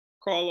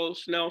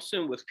Carlos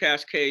Nelson with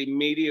Cascade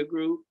Media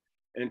Group.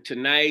 And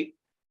tonight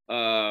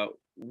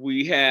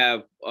we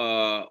have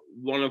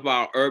one of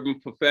our urban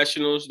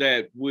professionals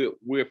that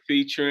we're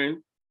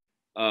featuring,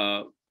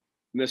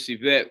 Miss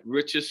Yvette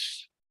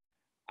Richards.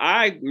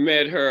 I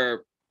met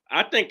her,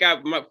 I think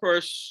my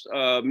first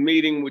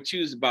meeting with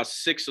you was about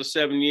 6 or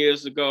 7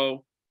 years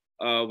ago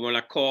when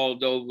I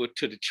called over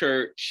to the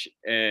church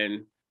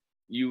and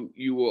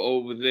you were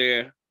over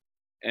there.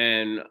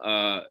 And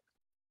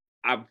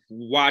I've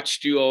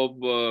watched you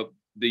over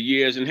the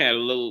years and had a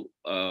little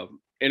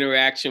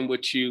interaction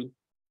with you.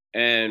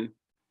 And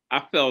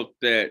I felt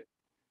that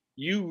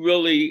you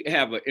really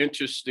have an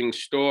interesting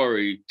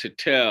story to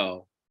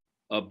tell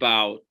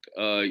about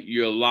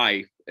your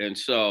life. And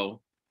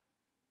so,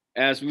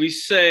 as we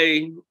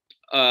say,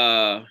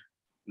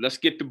 let's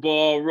get the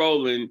ball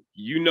rolling.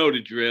 You know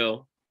the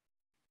drill.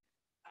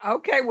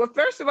 Okay, well,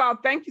 first of all,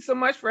 thank you so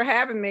much for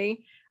having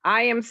me.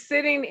 I am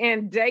sitting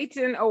in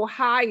Dayton,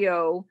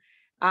 Ohio.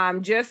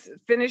 I'm just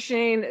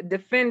finishing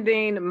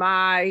defending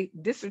my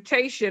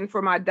dissertation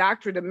for my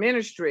doctorate of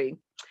ministry.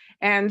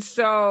 And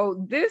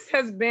so this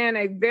has been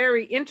a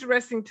very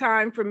interesting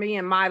time for me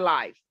in my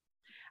life.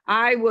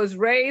 I was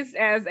raised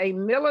as a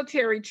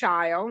military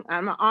child.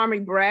 I'm an Army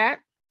brat,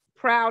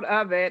 proud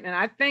of it. And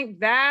I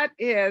think that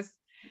has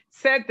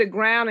set the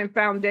ground and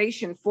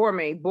foundation for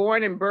me.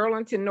 Born in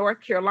Burlington,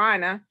 North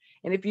Carolina.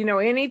 And if you know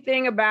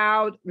anything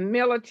about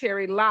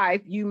military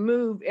life, you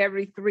move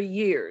every 3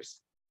 years.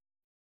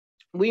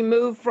 We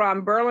moved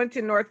from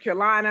Burlington, North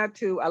Carolina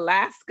to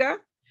Alaska.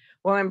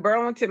 Well, in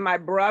Burlington, my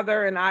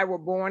brother and I were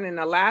born. In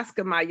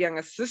Alaska, my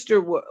youngest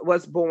sister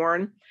was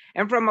born.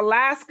 And from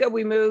Alaska,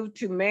 we moved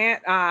to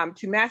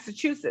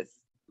Massachusetts.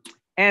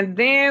 And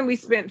then we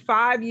spent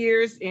 5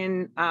 years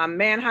in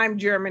Mannheim,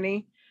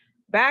 Germany,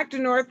 back to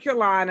North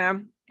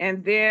Carolina.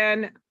 And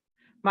then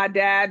my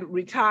dad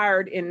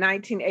retired in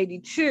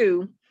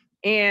 1982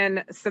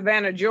 in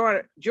Savannah,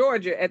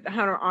 Georgia at the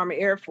Hunter Army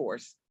Air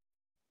Force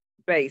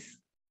Base.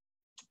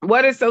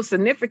 What is so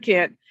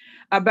significant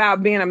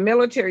about being a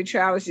military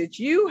child is that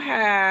you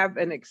have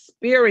an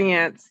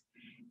experience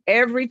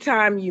every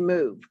time you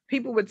move.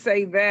 People would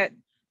say that,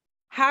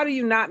 how do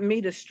you not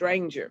meet a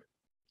stranger?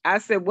 I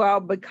said,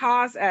 well,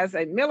 because as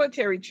a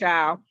military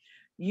child,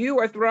 you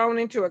are thrown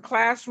into a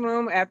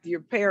classroom after your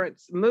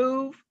parents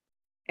move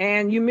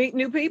and you meet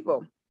new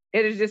people.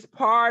 It is just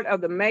part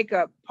of the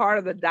makeup, part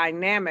of the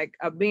dynamic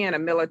of being a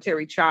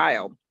military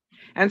child.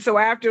 And so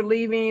after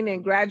leaving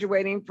and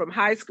graduating from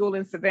high school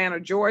in Savannah,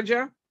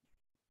 Georgia,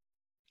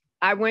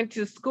 I went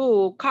to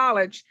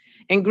college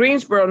in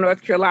Greensboro,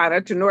 North Carolina,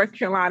 to North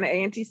Carolina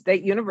A&T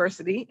State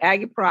University,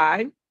 Aggie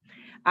Pride.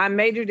 I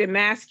majored in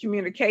mass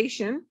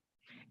communication.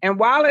 And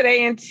while at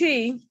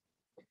A&T,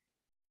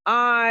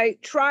 I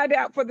tried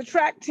out for the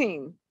track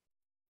team.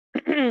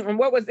 And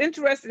what was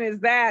interesting is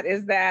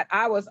that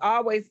I was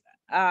always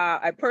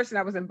a person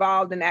that was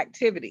involved in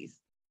activities.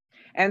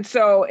 And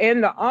so in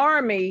the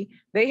Army,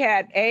 they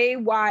had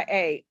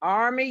AYA,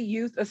 Army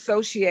Youth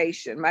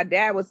Association. My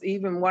dad was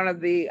even one of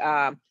the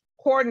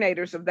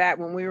coordinators of that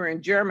when we were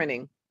in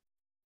Germany.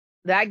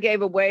 That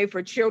gave a way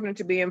for children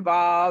to be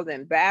involved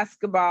in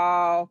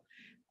basketball,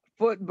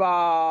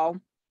 football,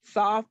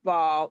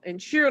 softball, and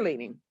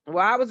cheerleading.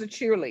 Well, I was a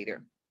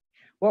cheerleader.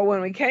 Well, when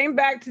we came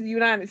back to the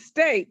United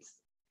States,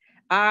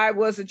 I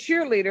was a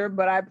cheerleader,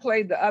 but I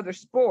played the other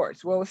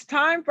sports. Well, it was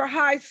time for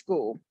high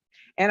school.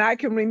 And I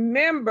can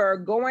remember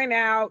going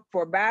out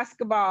for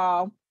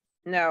basketball.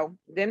 No,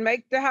 didn't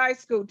make the high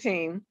school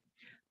team.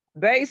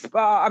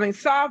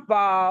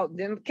 Softball,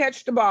 didn't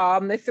catch the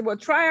ball. And they said, well,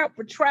 try out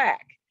for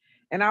track.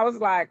 And I was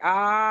like,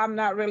 I'm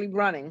not really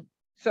running.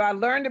 So I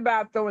learned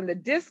about throwing the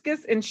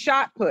discus and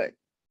shot put.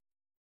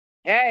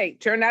 Hey,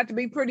 turned out to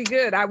be pretty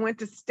good. I went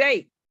to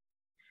state,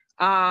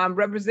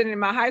 representing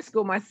my high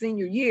school my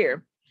senior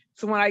year.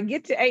 So when I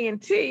get to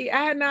A&T,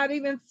 I had not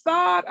even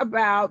thought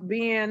about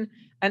being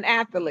an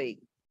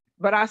athlete,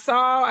 but I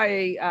saw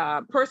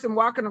a person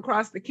walking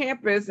across the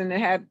campus and they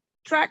had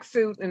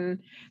tracksuit and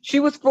she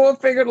was full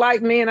figured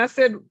like me. And I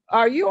said,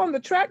 are you on the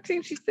track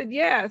team? She said,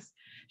 yes.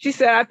 She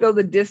said, I throw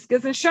the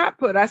discus and shot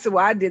put. I said,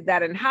 well, I did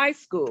that in high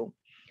school.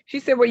 She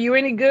said, were you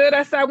any good?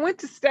 I said, I went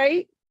to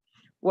state.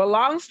 Well,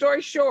 long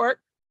story short,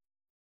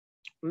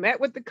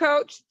 met with the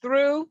coach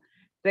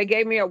they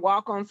gave me a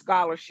walk-on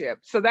scholarship.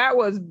 So that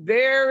was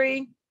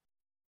very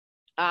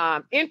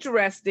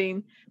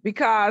interesting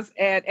because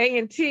at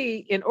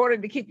A&T, in order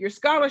to keep your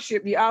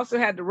scholarship, you also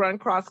had to run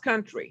cross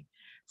country.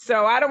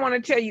 So I don't want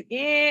to tell you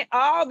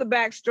all the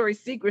backstory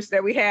secrets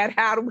that we had,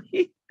 how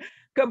we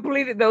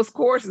completed those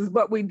courses,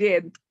 but we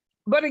did.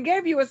 But it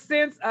gave you a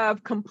sense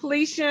of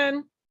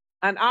completion,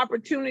 an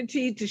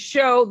opportunity to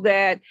show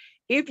that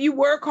if you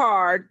work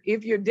hard,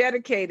 if you're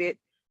dedicated,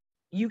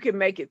 you can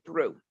make it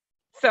through.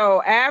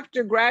 So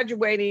after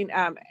graduating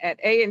at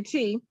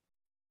A&T,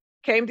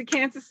 came to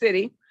Kansas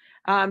City,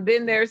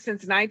 been there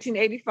since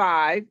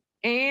 1985.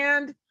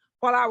 And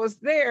while I was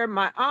there,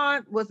 my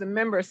aunt was a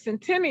member of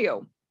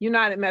Centennial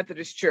United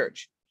Methodist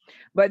Church.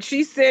 But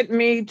she sent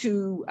me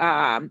to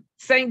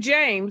St.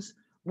 James,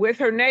 with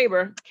her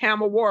neighbor,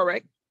 Camel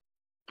Warwick.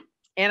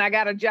 And I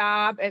got a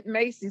job at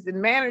Macy's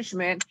in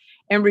management.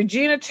 And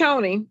Regina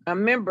Toney, a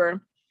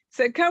member,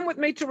 said, come with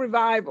me to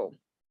revival.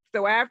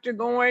 So after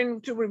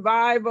going to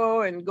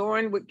revival and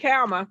going with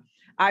Calma,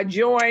 I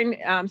joined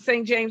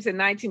St. James in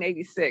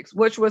 1986,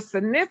 which was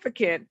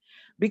significant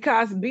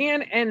because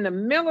being in the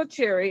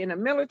military, and a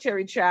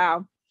military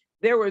child,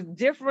 there were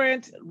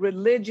different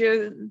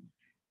religion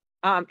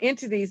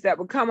entities that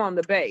would come on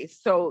the base.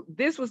 So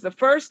this was the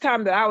first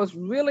time that I was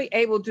really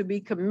able to be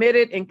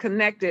committed and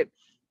connected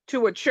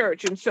to a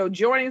church. And so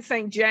joining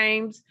St.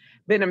 James,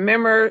 been a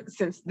member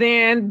since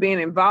then, being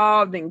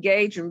involved,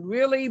 engaged, and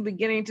really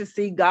beginning to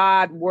see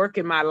God work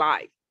in my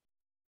life.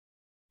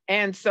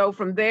 And so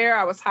from there,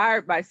 I was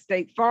hired by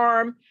State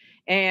Farm.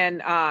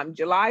 And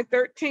July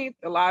 13th,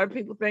 a lot of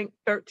people think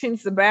 13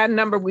 is a bad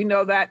number. We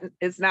know that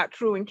is not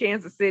true in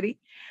Kansas City.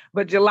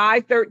 But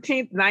July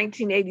 13th,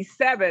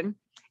 1987,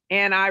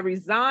 and I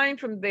resigned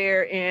from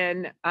there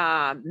in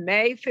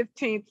May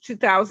 15th,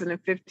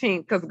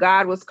 2015, because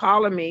God was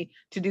calling me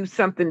to do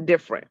something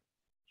different.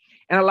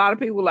 And a lot of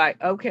people were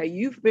like, okay,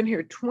 you've been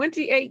here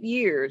 28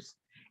 years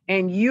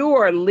and you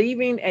are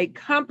leaving a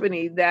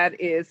company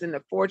that is in the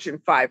Fortune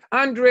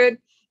 500,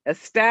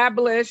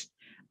 established.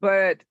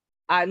 But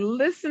I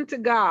listened to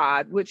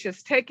God, which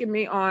has taken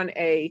me on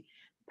a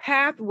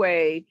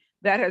pathway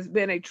that has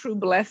been a true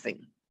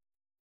blessing.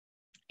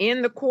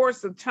 In the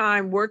course of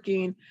time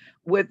working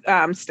with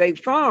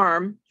State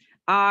Farm,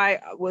 I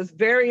was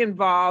very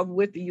involved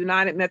with the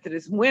United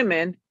Methodist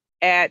Women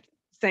at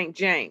St.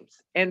 James.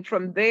 And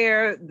from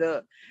there,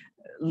 the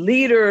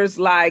leaders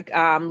like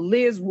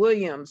Liz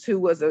Williams, who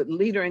was a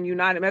leader in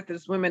United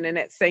Methodist Women and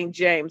at St.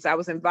 James. I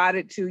was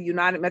invited to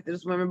United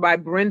Methodist Women by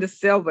Brenda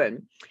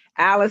Sylvan,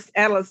 Alice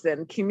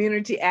Ellison,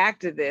 community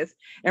activists,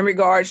 in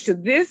regards to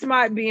this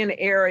might be an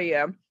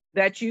area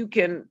that you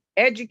can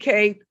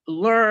educate,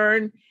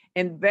 learn,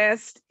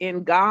 invest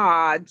in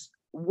God's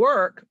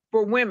work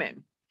for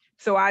women.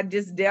 So I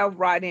just delved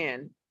right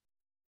in.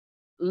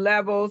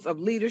 Levels of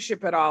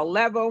leadership at all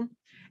levels.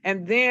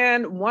 And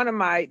then one of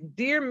my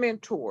dear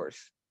mentors,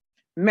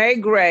 May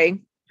Gray,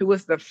 who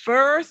was the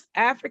first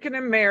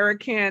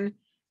African-American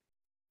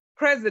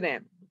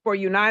president for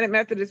United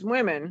Methodist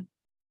Women,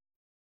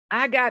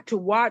 I got to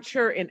watch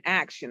her in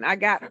action. I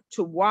got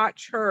to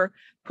watch her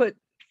put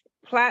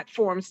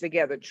platforms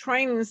together,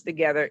 trainings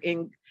together,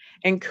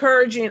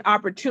 encouraging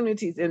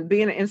opportunities and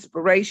being an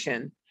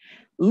inspiration.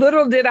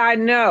 Little did I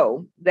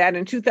know that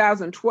in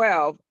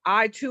 2012,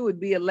 I too would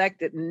be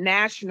elected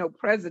national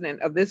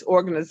president of this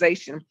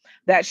organization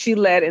that she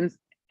led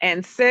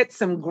and set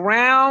some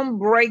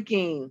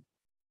groundbreaking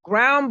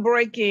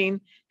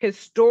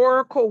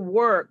historical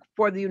work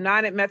for the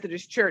United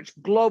Methodist Church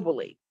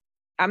globally.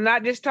 I'm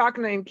not just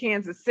talking in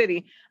Kansas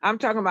City, I'm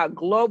talking about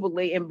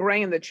globally and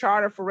bringing the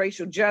Charter for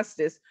Racial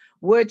Justice,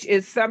 which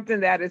is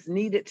something that is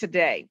needed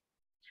today.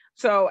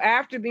 So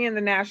after being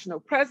the national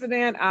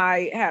president,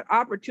 I had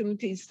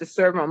opportunities to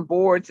serve on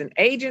boards and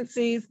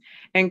agencies.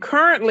 And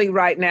currently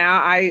right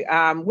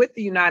now, with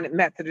the United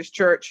Methodist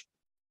Church,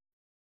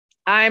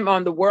 I'm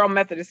on the World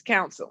Methodist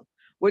Council,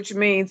 which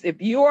means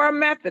if you are a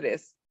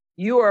Methodist,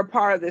 you are a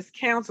part of this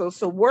council.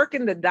 So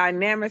working the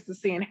dynamics of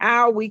seeing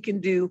how we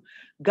can do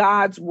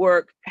God's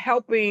work,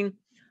 helping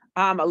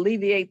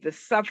alleviate the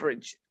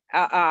suffrage,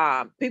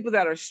 people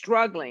that are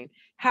struggling.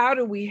 How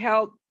do we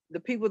help the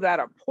people that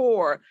are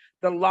poor,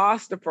 the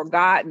lost, the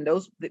forgotten,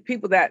 the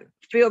people that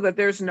feel that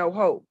there's no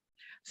hope?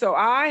 So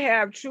I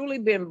have truly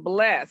been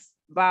blessed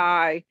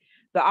by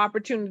the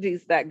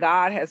opportunities that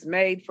God has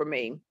made for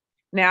me.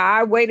 Now,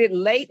 I waited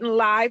late in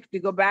life to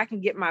go back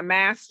and get my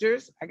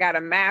master's. I got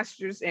a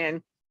master's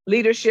in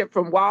leadership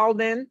from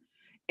Walden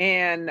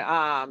and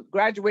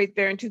graduated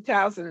there in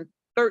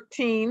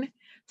 2013.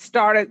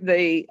 Started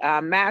the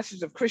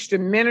Master's of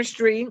Christian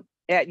Ministry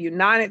at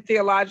United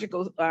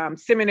Theological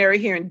Seminary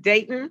here in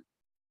Dayton.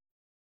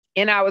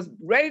 And I was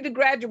ready to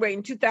graduate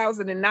in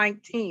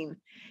 2019.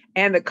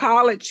 And the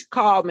college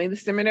called me, the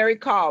seminary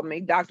called me,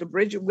 Dr.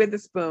 Bridget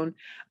Witherspoon.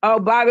 Oh,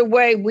 by the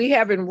way, we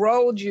have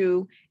enrolled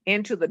you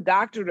into the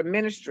doctorate of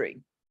ministry.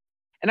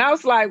 And I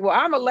was like, well,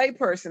 I'm a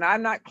layperson.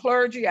 I'm not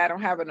clergy. I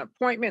don't have an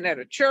appointment at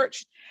a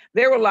church.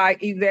 They were like,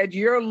 Yvette,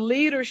 your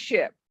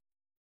leadership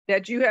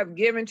that you have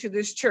given to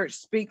this church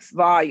speaks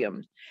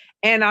volumes.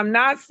 And I'm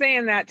not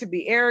saying that to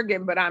be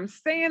arrogant, but I'm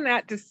saying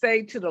that to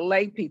say to the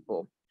lay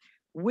people,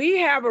 we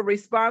have a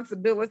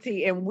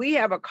responsibility and we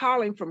have a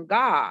calling from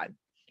God.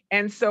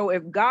 And so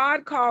if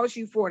God calls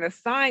you for an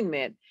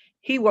assignment,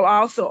 he will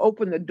also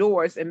open the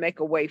doors and make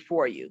a way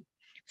for you.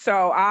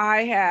 So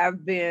I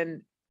have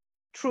been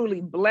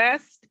truly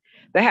blessed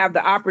to have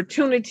the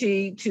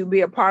opportunity to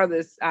be a part of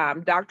this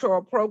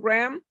doctoral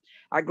program.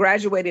 I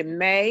graduated in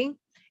May,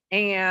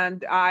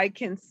 and I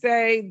can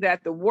say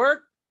that the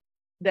work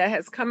that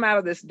has come out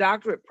of this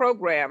doctorate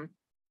program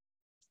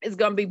is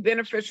going to be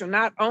beneficial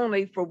not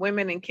only for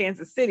women in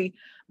Kansas City,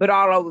 but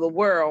all over the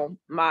world.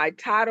 My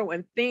title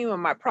and theme of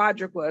my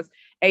project was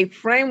A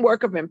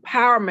Framework of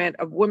Empowerment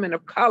of Women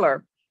of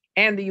Color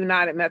and the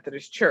United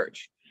Methodist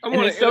Church. I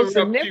want to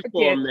interrupt you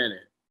for a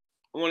minute.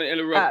 I want to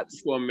interrupt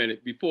for a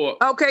minute before.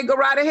 Okay, go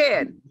right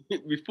ahead.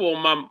 Before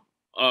my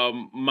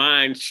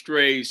mind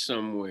strays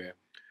somewhere.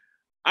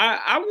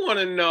 I want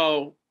to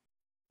know,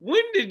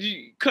 when did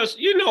you, because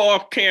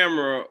off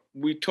camera,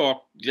 we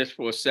talked just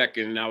for a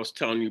second and I was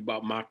telling you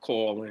about my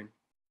calling.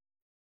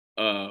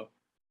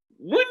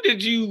 When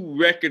did you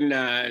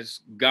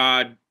recognize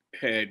God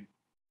had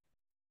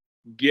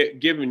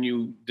given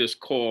you this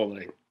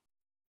calling?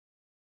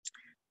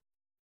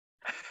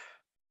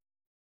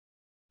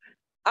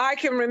 I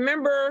can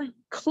remember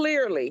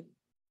clearly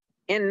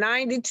in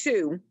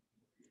 92,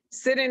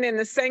 sitting in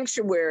the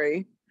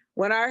sanctuary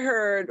when I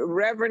heard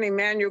Reverend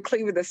Emmanuel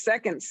Cleaver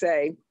II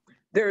say,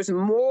 there's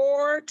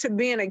more to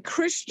being a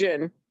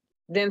Christian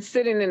than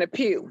sitting in a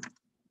pew.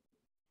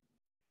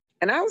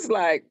 And I was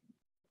like,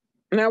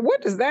 now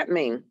what does that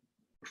mean?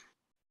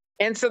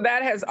 And so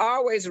that has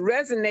always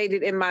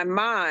resonated in my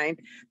mind.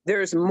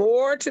 There's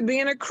more to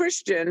being a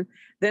Christian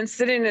than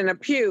sitting in a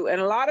pew. And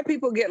a lot of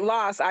people get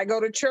lost. I go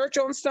to church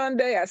on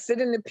Sunday, I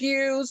sit in the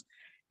pews,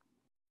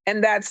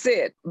 and that's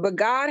it. But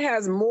God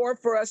has more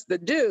for us to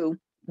do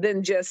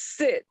than just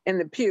sit in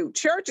the pew.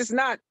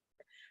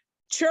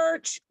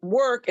 Church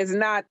work is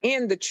not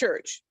in the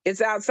church.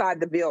 It's outside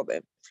the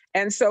building.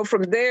 And so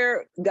from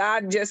there,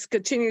 God just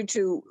continued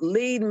to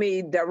lead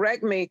me,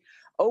 direct me,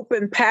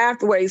 open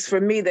pathways for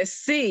me to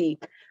see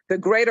the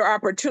greater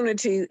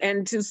opportunities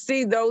and to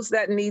see those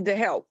that need the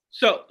help.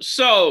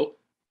 So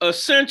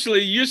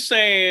essentially you're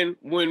saying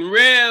when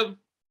Rev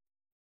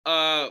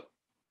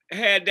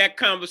had that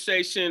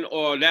conversation,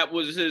 or that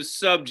was his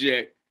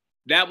subject,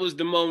 that was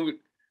the moment,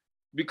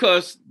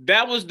 because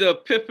that was the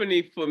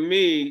epiphany for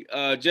me.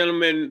 A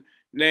gentleman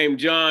named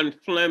John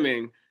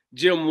Fleming,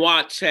 Jim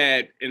Watts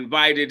had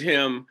invited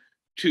him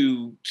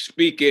to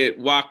speak at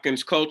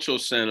Watkins Cultural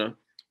Center,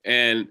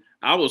 and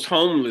I was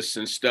homeless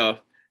and stuff.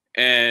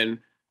 And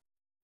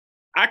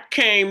I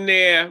came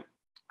there.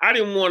 I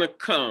didn't want to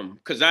come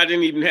because I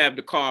didn't even have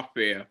the car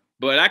fare,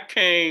 but I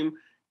came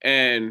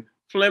and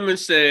Fleming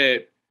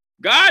said,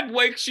 God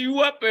wakes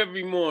you up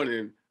every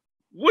morning.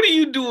 What are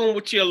you doing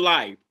with your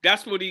life?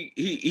 That's what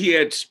he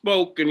had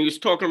spoke, and he was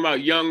talking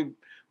about young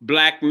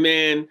Black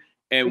men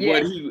and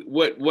Yes.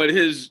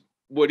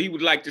 what he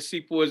would like to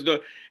see for his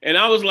daughter. And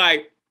I was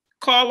like,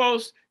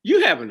 Carlos,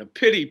 you having a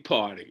pity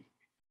party,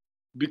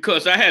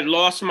 because I had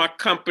lost my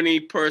company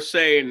per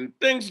se and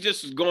things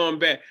just was going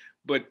bad.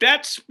 But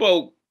that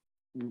spoke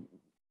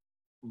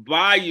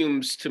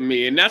volumes to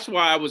me, and that's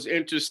why I was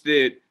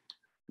interested.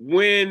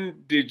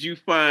 When did you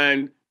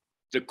find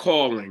the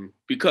calling?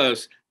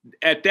 Because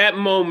at that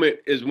moment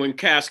is when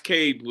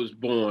Cascade was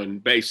born,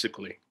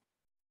 basically.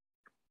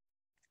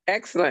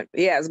 Excellent.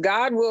 Yes,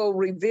 God will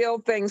reveal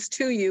things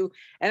to you.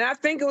 And I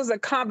think it was a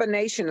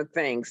combination of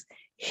things.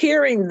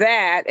 Hearing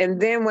that,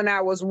 and then when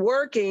I was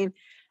working,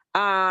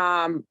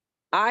 I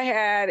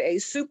had a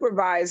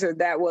supervisor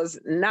that was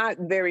not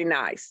very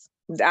nice.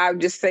 I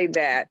would just say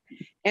that.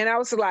 And I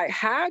was like,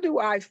 how do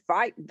I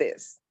fight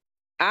this?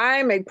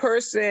 I'm a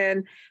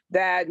person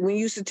that when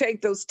you used to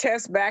take those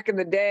tests back in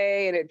the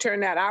day, and it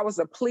turned out I was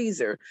a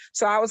pleaser.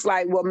 So I was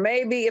like, well,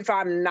 maybe if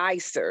I'm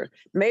nicer,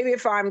 maybe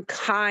if I'm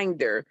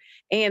kinder,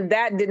 and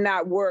that did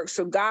not work.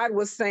 So God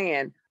was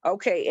saying,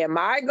 okay, am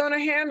I going to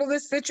handle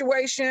this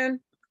situation,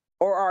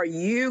 or are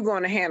you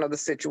going to handle the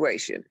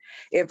situation?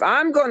 If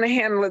I'm going to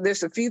handle it,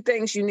 there's a few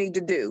things you need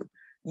to do.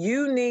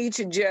 You need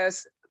to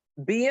just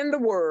be in the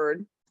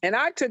word. And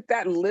I took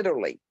that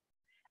literally.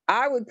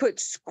 I would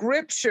put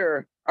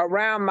scripture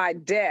around my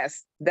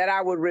desk that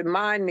I would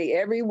remind me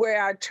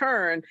everywhere I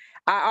turned,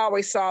 I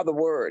always saw the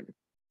word.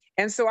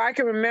 And so I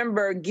can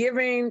remember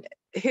giving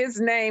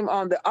his name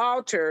on the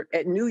altar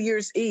at New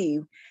Year's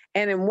Eve.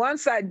 And then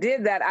once I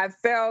did that, I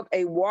felt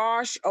a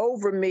wash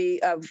over me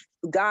of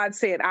God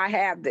saying, I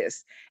have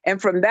this.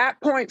 And from that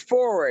point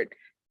forward,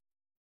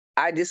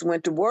 I just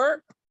went to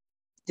work,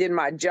 did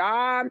my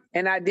job,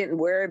 and I didn't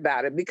worry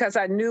about it because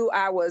I knew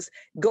I was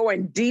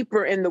going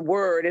deeper in the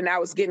word and I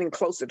was getting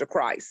closer to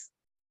Christ.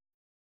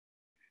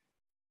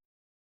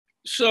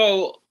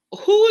 So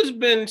who has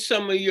been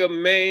some of your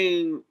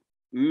main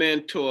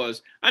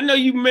mentors? I know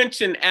you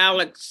mentioned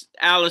Alice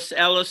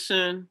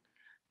Ellison,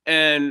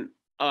 and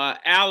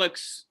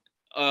Alex,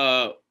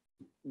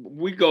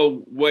 we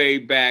go way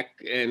back,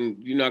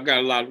 and I got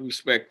a lot of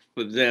respect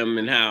for them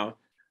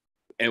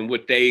and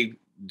what they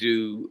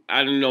do.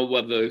 I don't know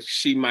whether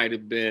she might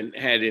have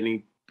had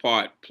any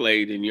part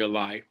played in your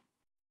life.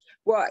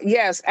 Well,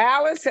 yes,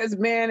 Alice has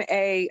been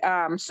a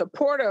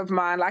supporter of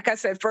mine. Like I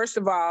said, first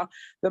of all,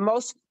 the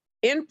most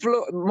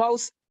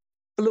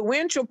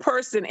influential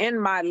person in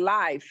my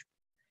life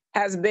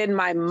has been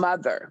my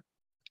mother.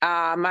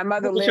 My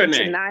mother lived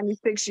to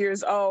 96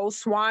 years old,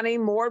 Swanee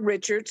Moore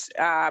Richards.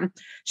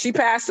 She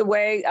passed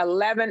away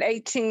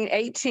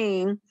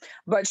 11/18/18,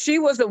 but she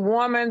was a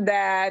woman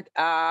that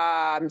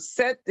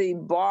set the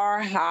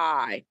bar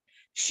high.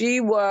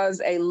 She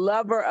was a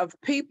lover of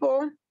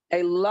people,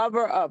 a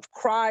lover of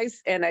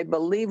Christ, and a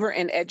believer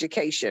in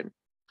education.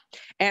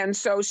 And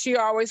so she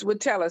always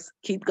would tell us,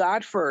 keep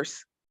God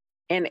first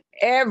in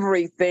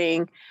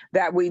everything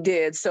that we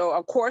did. So,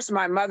 of course,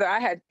 my mother,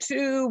 I had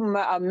two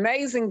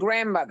amazing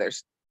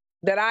grandmothers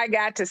that I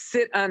got to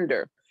sit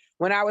under.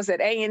 When I was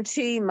at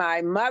A&T,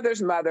 my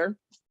mother's mother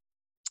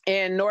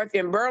in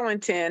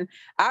Burlington,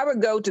 I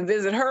would go to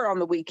visit her on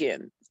the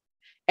weekend.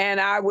 And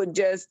I would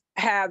just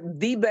have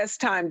the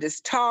best time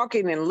just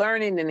talking and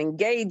learning and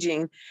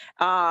engaging.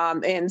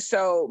 And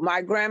so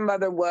my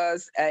grandmother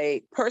was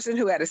a person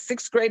who had a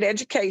 6th grade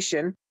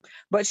education,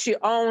 but she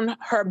owned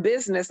her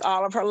business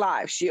all of her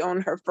life. She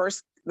owned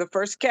the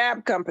first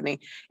cab company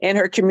in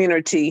her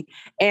community.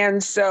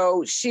 And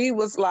so she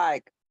was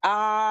like,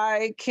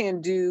 I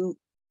can do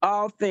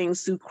all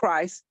things through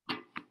Christ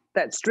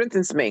that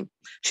strengthens me.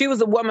 She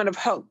was a woman of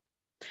hope.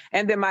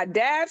 And then my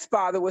dad's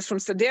father was from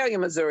Sedalia,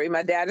 Missouri.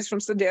 My dad is from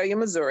Sedalia,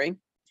 Missouri.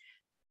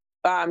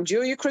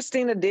 Julia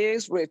Christina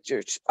Diggs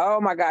Richards. Oh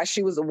my gosh,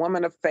 she was a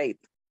woman of faith.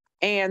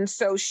 And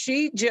so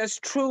she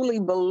just truly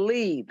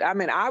believed. I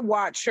mean, I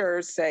watched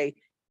her say,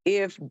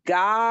 if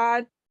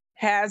God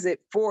has it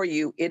for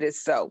you, it is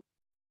so.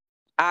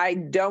 I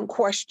don't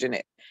question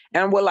it.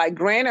 And we're like,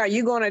 Granny, are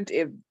you going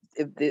to,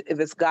 if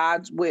it's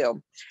God's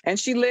will? And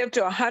she lived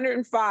to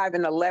 105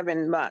 in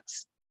 11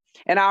 months.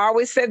 And I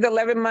always said the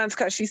 11 months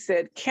because she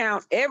said,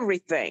 count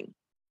everything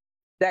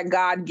that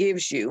God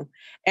gives you.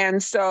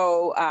 And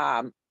so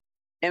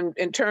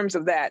in terms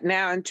of that,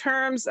 now in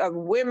terms of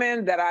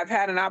women that I've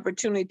had an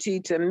opportunity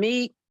to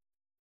meet,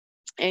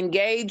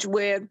 engage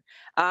with,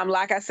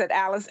 like I said,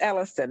 Alice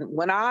Ellison.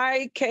 When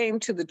I came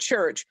to the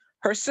church,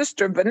 her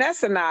sister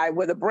Vanessa and I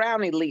were the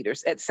Brownie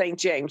leaders at St.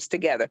 James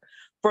together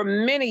for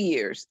many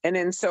years. And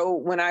then so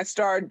when I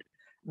started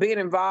being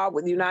involved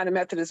with United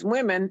Methodist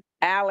Women,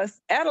 Alice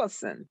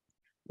Ellison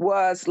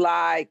was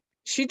like,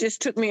 she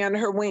just took me under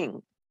her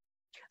wing.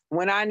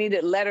 When I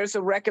needed letters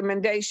of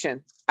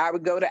recommendation, I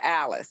would go to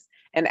Alice.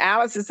 And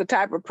Alice is the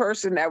type of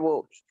person that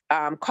will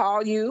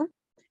call you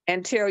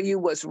and tell you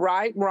what's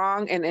right,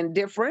 wrong, and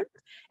indifferent.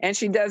 And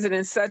she does it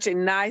in such a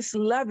nice,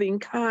 loving,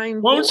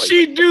 kind Won't voice.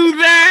 she do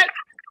that?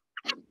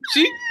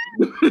 She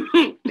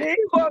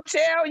will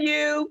tell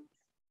you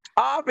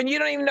off, and you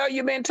don't even know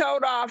you've been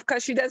told off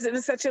because she does it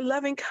in such a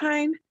loving,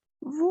 kind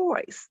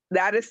voice.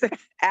 That is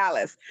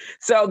Alice.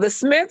 So the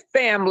Smith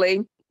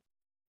family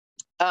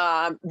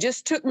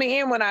just took me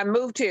in when I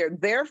moved here.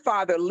 Their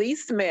father, Lee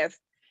Smith,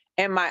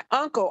 and my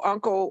Uncle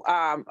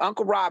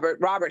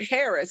Robert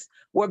Harris,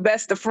 were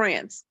best of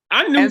friends.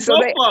 I knew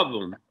both of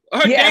them.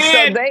 Her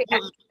dad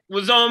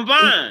was on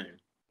Vine.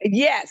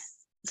 Yes.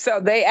 So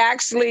they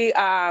actually,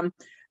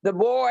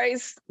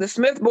 the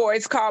Smith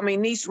boys called me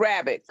Niece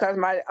Rabbit because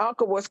my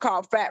uncle was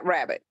called Fat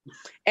Rabbit.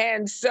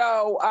 And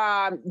so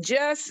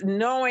just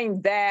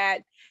knowing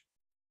that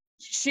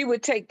she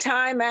would take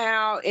time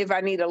out if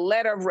I need a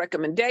letter of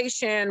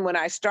recommendation. When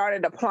I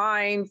started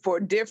applying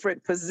for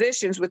different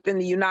positions within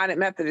the United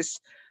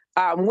Methodist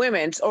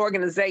Women's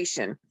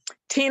Organization,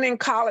 teen and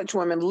college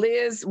women,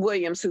 Liz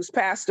Williams, who's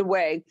passed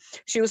away,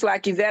 she was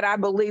like, Yvette, I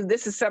believe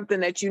this is something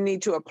that you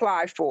need to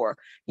apply for.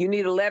 You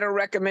need a letter of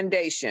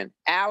recommendation.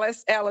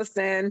 Alice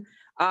Ellison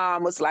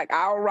was like,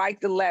 I'll write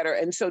the letter.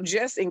 And so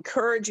just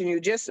encouraging you,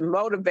 just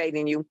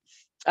motivating you.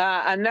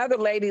 Another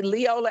lady,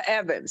 Leola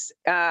Evans,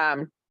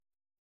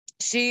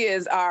 she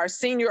is our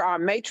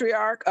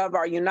matriarch of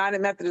our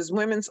United Methodist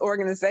Women's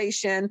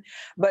Organization,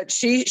 but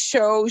she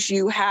shows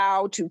you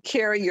how to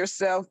carry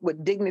yourself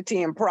with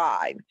dignity and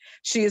pride.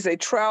 She is a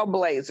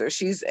trailblazer.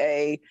 She's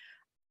a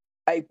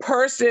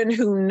person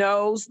who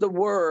knows the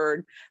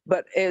word,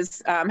 but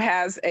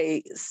has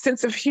a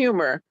sense of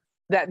humor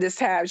that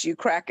just has you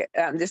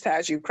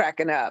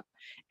cracking up.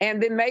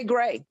 And then May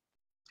Gray.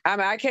 I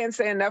mean, I can't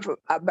say enough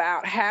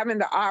about having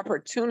the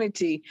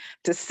opportunity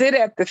to sit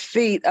at the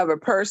feet of a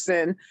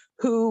person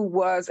who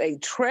was a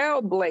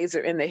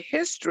trailblazer in the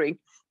history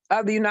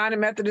of the United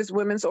Methodist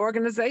Women's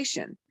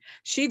Organization.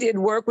 She did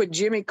work with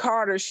Jimmy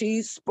Carter.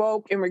 She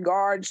spoke in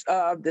regards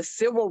of the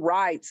civil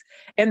rights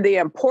and the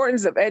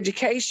importance of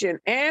education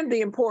and the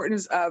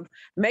importance of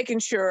making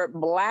sure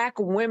Black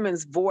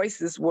women's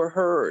voices were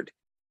heard.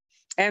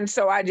 And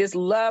so I just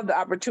love the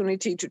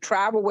opportunity to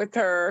travel with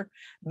her,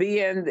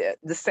 be in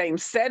the same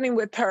setting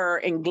with her,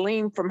 and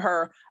glean from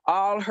her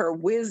all her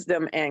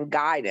wisdom and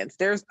guidance.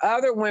 There's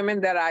other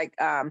women that I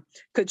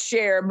could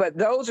share, but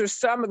those are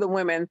some of the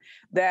women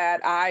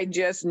that I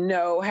just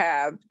know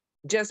have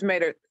just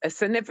made a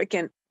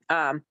significant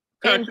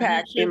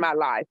impact in my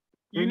life.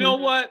 You know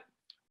what?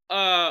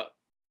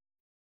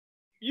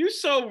 You're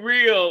so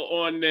real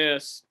on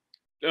this.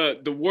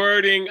 The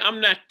wording, I'm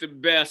not the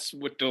best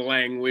with the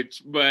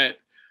language, but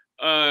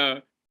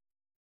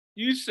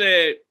you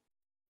said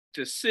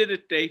to sit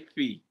at their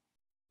feet.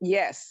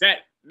 Yes. That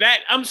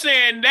I'm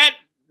saying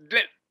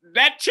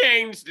that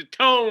changed the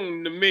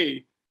tone to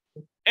me.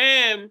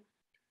 And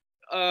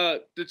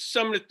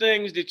some of the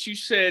things that you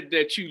said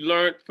that you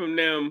learned from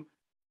them,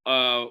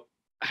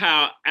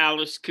 how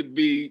Alice could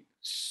be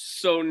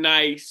so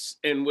nice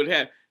and would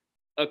have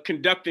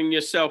conducting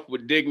yourself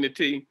with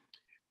dignity.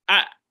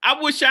 I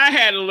wish I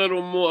had a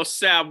little more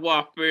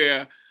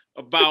savoir-faire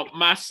about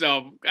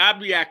myself.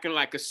 I'd be acting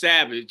like a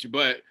savage,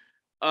 but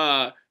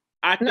I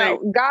No,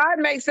 think God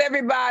makes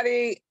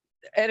everybody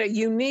in a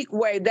unique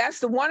way.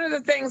 That's one of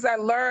the things I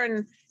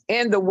learned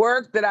in the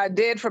work that I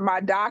did for my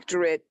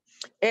doctorate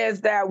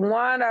is that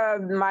one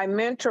of my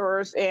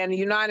mentors and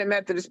United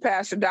Methodist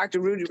pastor, Dr.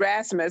 Rudy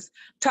Rasmus,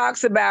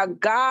 talks about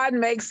God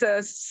makes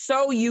us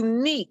so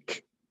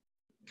unique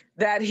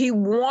that he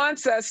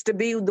wants us to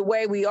be the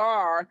way we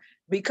are,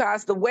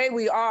 because the way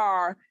we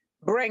are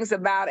brings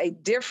about a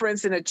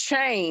difference and a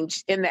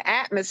change in the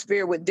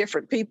atmosphere with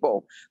different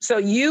people. So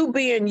you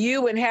being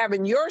you and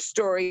having your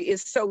story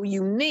is so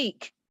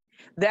unique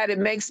that it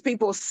makes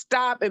people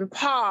stop and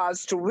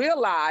pause to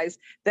realize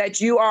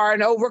that you are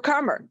an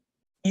overcomer.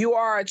 You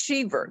are an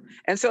achiever.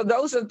 And so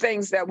those are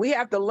things that we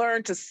have to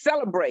learn to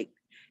celebrate.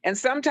 And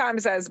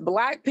sometimes as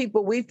Black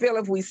people, we feel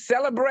if we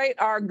celebrate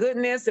our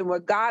goodness and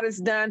what God has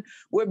done,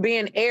 we're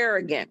being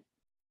arrogant.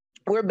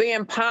 We're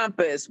being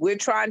pompous. We're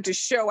trying to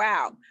show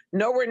out.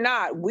 No, we're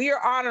not. We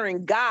are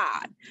honoring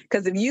God.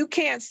 Because if you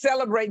can't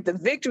celebrate the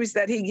victories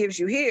that he gives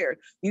you here,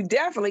 you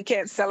definitely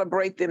can't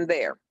celebrate them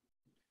there.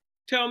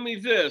 tell me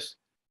this.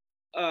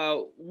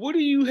 What do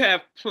you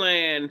have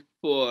planned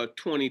for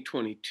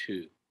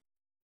 2022?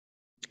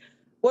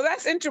 Well,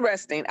 that's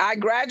interesting. I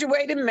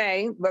graduate in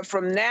May, but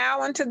from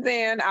now until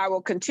then, I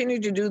will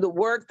continue to do the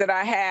work that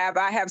I have.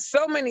 I have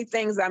so many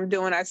things I'm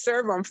doing. I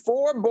serve on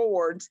 4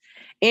 boards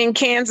in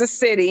Kansas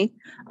City.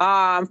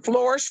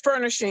 Flourish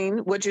Furnishing,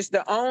 which is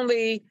the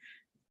only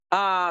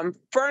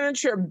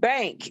furniture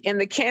bank in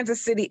the Kansas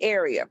City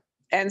area.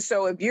 And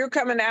so if you're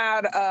coming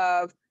out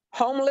of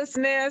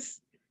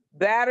homelessness,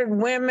 battered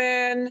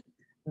women,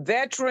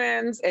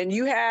 veterans, and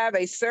you have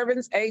a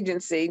servants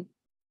agency,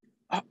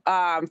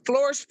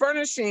 Flourish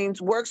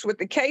Furnishings works with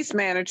the case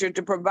manager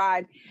to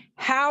provide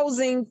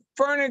housing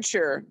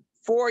furniture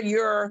for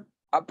your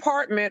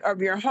apartment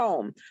of your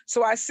home.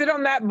 So I sit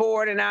on that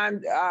board and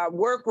I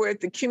work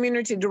with the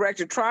community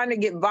director trying to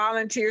get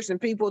volunteers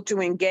and people to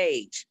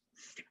engage.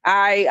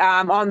 I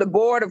am on the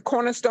board of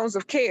Cornerstones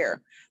of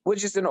Care,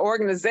 which is an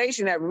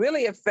organization that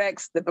really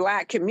affects the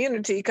Black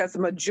community because the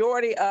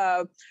majority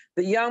of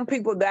the young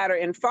people that are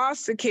in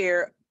foster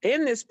care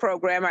in this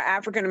program are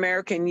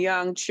African-American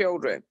young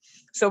children.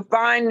 So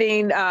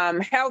finding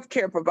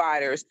healthcare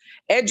providers,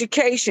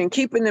 education,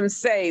 keeping them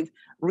safe,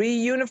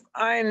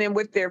 reunifying them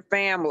with their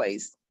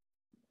families.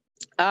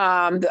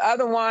 The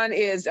other one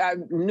is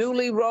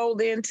newly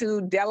rolled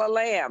into Della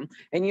Lamb,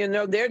 and you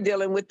know they're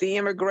dealing with the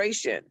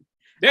immigration.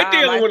 They're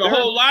dealing with a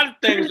whole lot of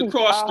things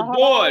across the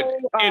board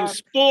in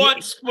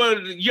sports for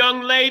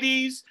young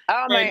ladies.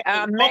 Oh my,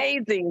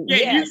 amazing!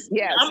 Yeah,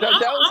 yes. I'm So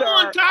those I'm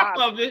are on top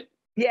of it.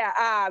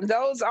 Yeah,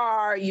 those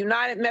are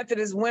United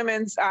Methodist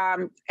Women's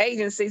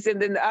agencies.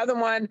 And then the other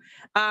one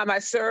I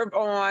serve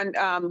on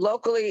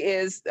locally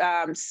is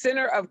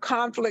Center of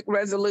Conflict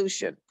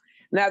Resolution.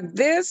 Now,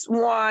 this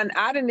one,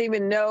 I didn't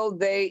even know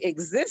they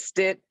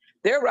existed.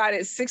 They're right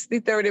at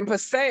 63rd and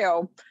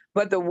Paseo,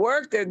 but the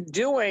work they're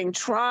doing,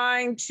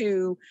 trying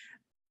to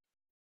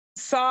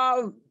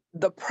solve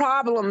the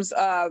problems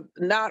of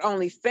not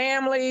only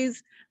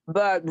families,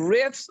 but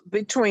rifts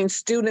between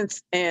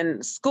students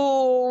in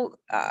school,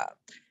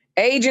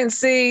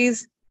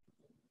 agencies,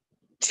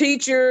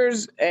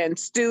 teachers, and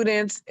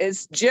students.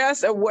 It's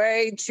just a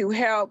way to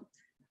help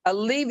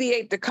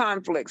alleviate the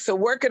conflict. So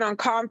working on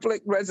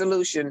conflict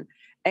resolution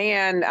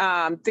and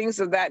things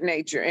of that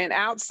nature. And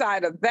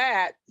outside of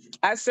that,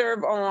 I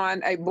serve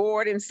on a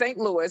board in St.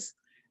 Louis,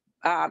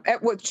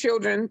 with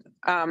children,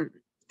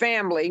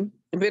 family.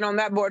 I've been on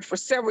that board for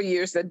several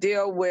years that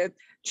deal with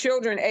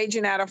children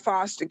aging out of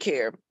foster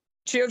care,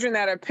 children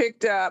that are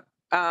picked up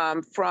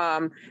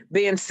from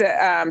being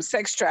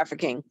sex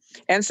trafficking.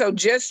 And so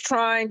just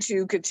trying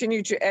to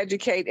continue to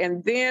educate.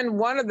 And then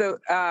one of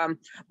the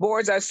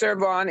boards I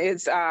serve on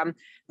is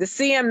the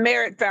CM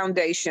Merit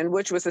Foundation,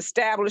 which was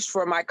established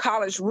for my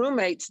college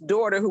roommate's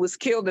daughter who was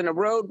killed in a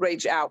road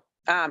rage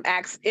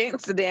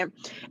incident.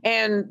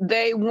 And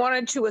they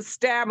wanted to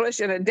establish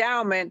an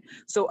endowment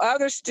so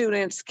other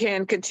students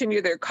can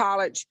continue their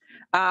college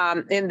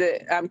in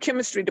the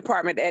chemistry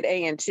department at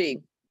A&T.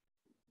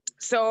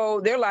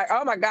 So they're like,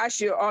 oh my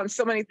gosh, you're on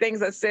so many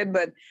things. I said,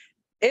 but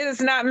it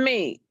is not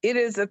me. It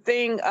is a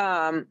thing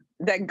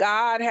that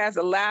God has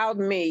allowed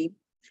me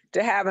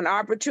to have an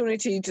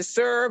opportunity to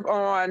serve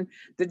on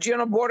the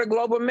General Board of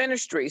Global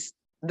Ministries,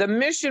 the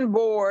mission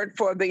board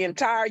for the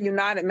entire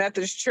United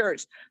Methodist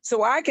Church.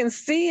 So I can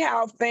see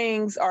how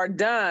things are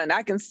done.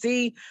 I can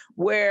see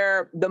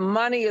where the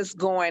money is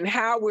going,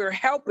 how we're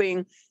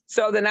helping,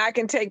 so then I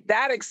can take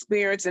that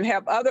experience and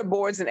help other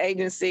boards and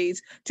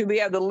agencies to be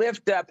able to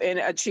lift up and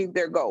achieve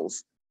their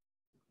goals.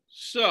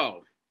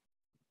 So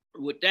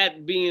with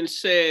that being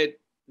said,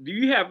 do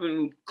you have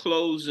any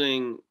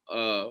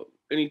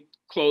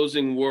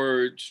closing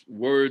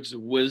words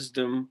of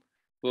wisdom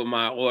for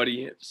my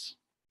audience?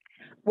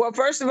 Well,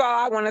 first of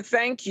all, I want to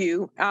thank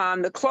you.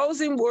 The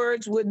closing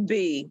words would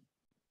be,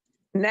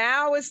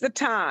 now is the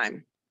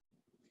time.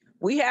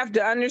 We have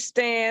to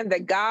understand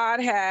that God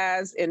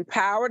has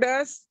empowered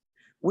us.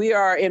 We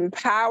are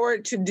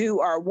empowered to do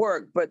our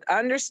work, but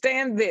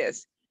understand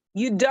this,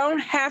 You don't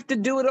have to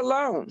do it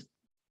alone.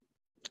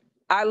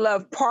 I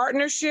love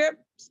partnership,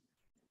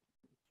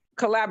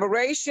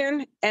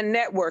 collaboration, and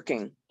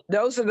networking.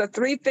 Those are the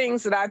three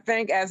things that I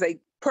think as a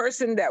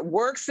person that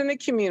works in the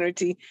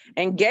community,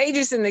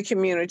 engages in the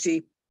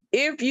community,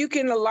 if you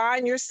can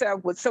align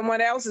yourself with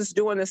someone else who's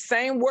doing the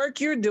same work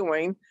you're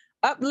doing,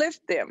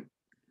 uplift them,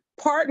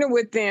 partner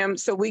with them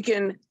so we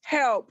can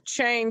help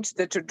change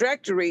the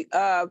trajectory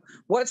of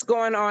what's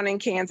going on in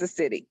Kansas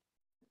City.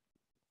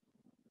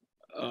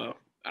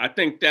 I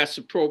think that's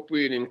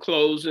appropriate in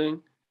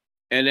closing.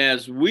 And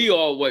as we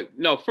always,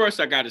 no, first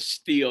I got to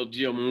steal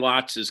Jim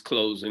Watts'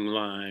 closing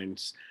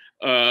lines.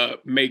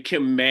 Make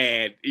him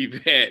mad,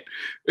 Yvette.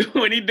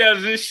 When he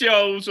does his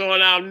shows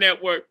on our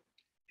network,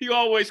 he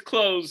always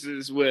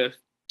closes with,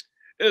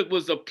 "It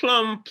was a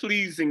plum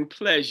pleasing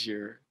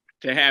pleasure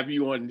to have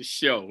you on the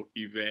show,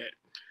 Yvette."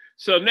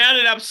 So now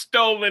that I've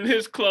stolen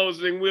his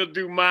closing, we'll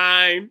do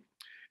mine.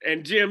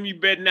 And Jim, you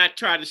better not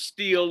try to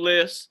steal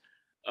this.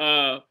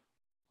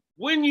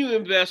 When you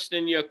invest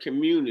in your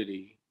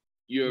community,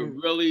 you're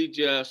really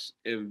just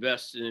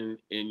investing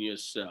in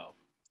yourself.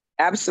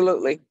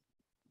 Absolutely.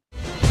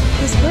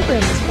 This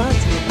program is brought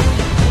to you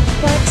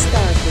by Black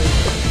Star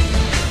Group.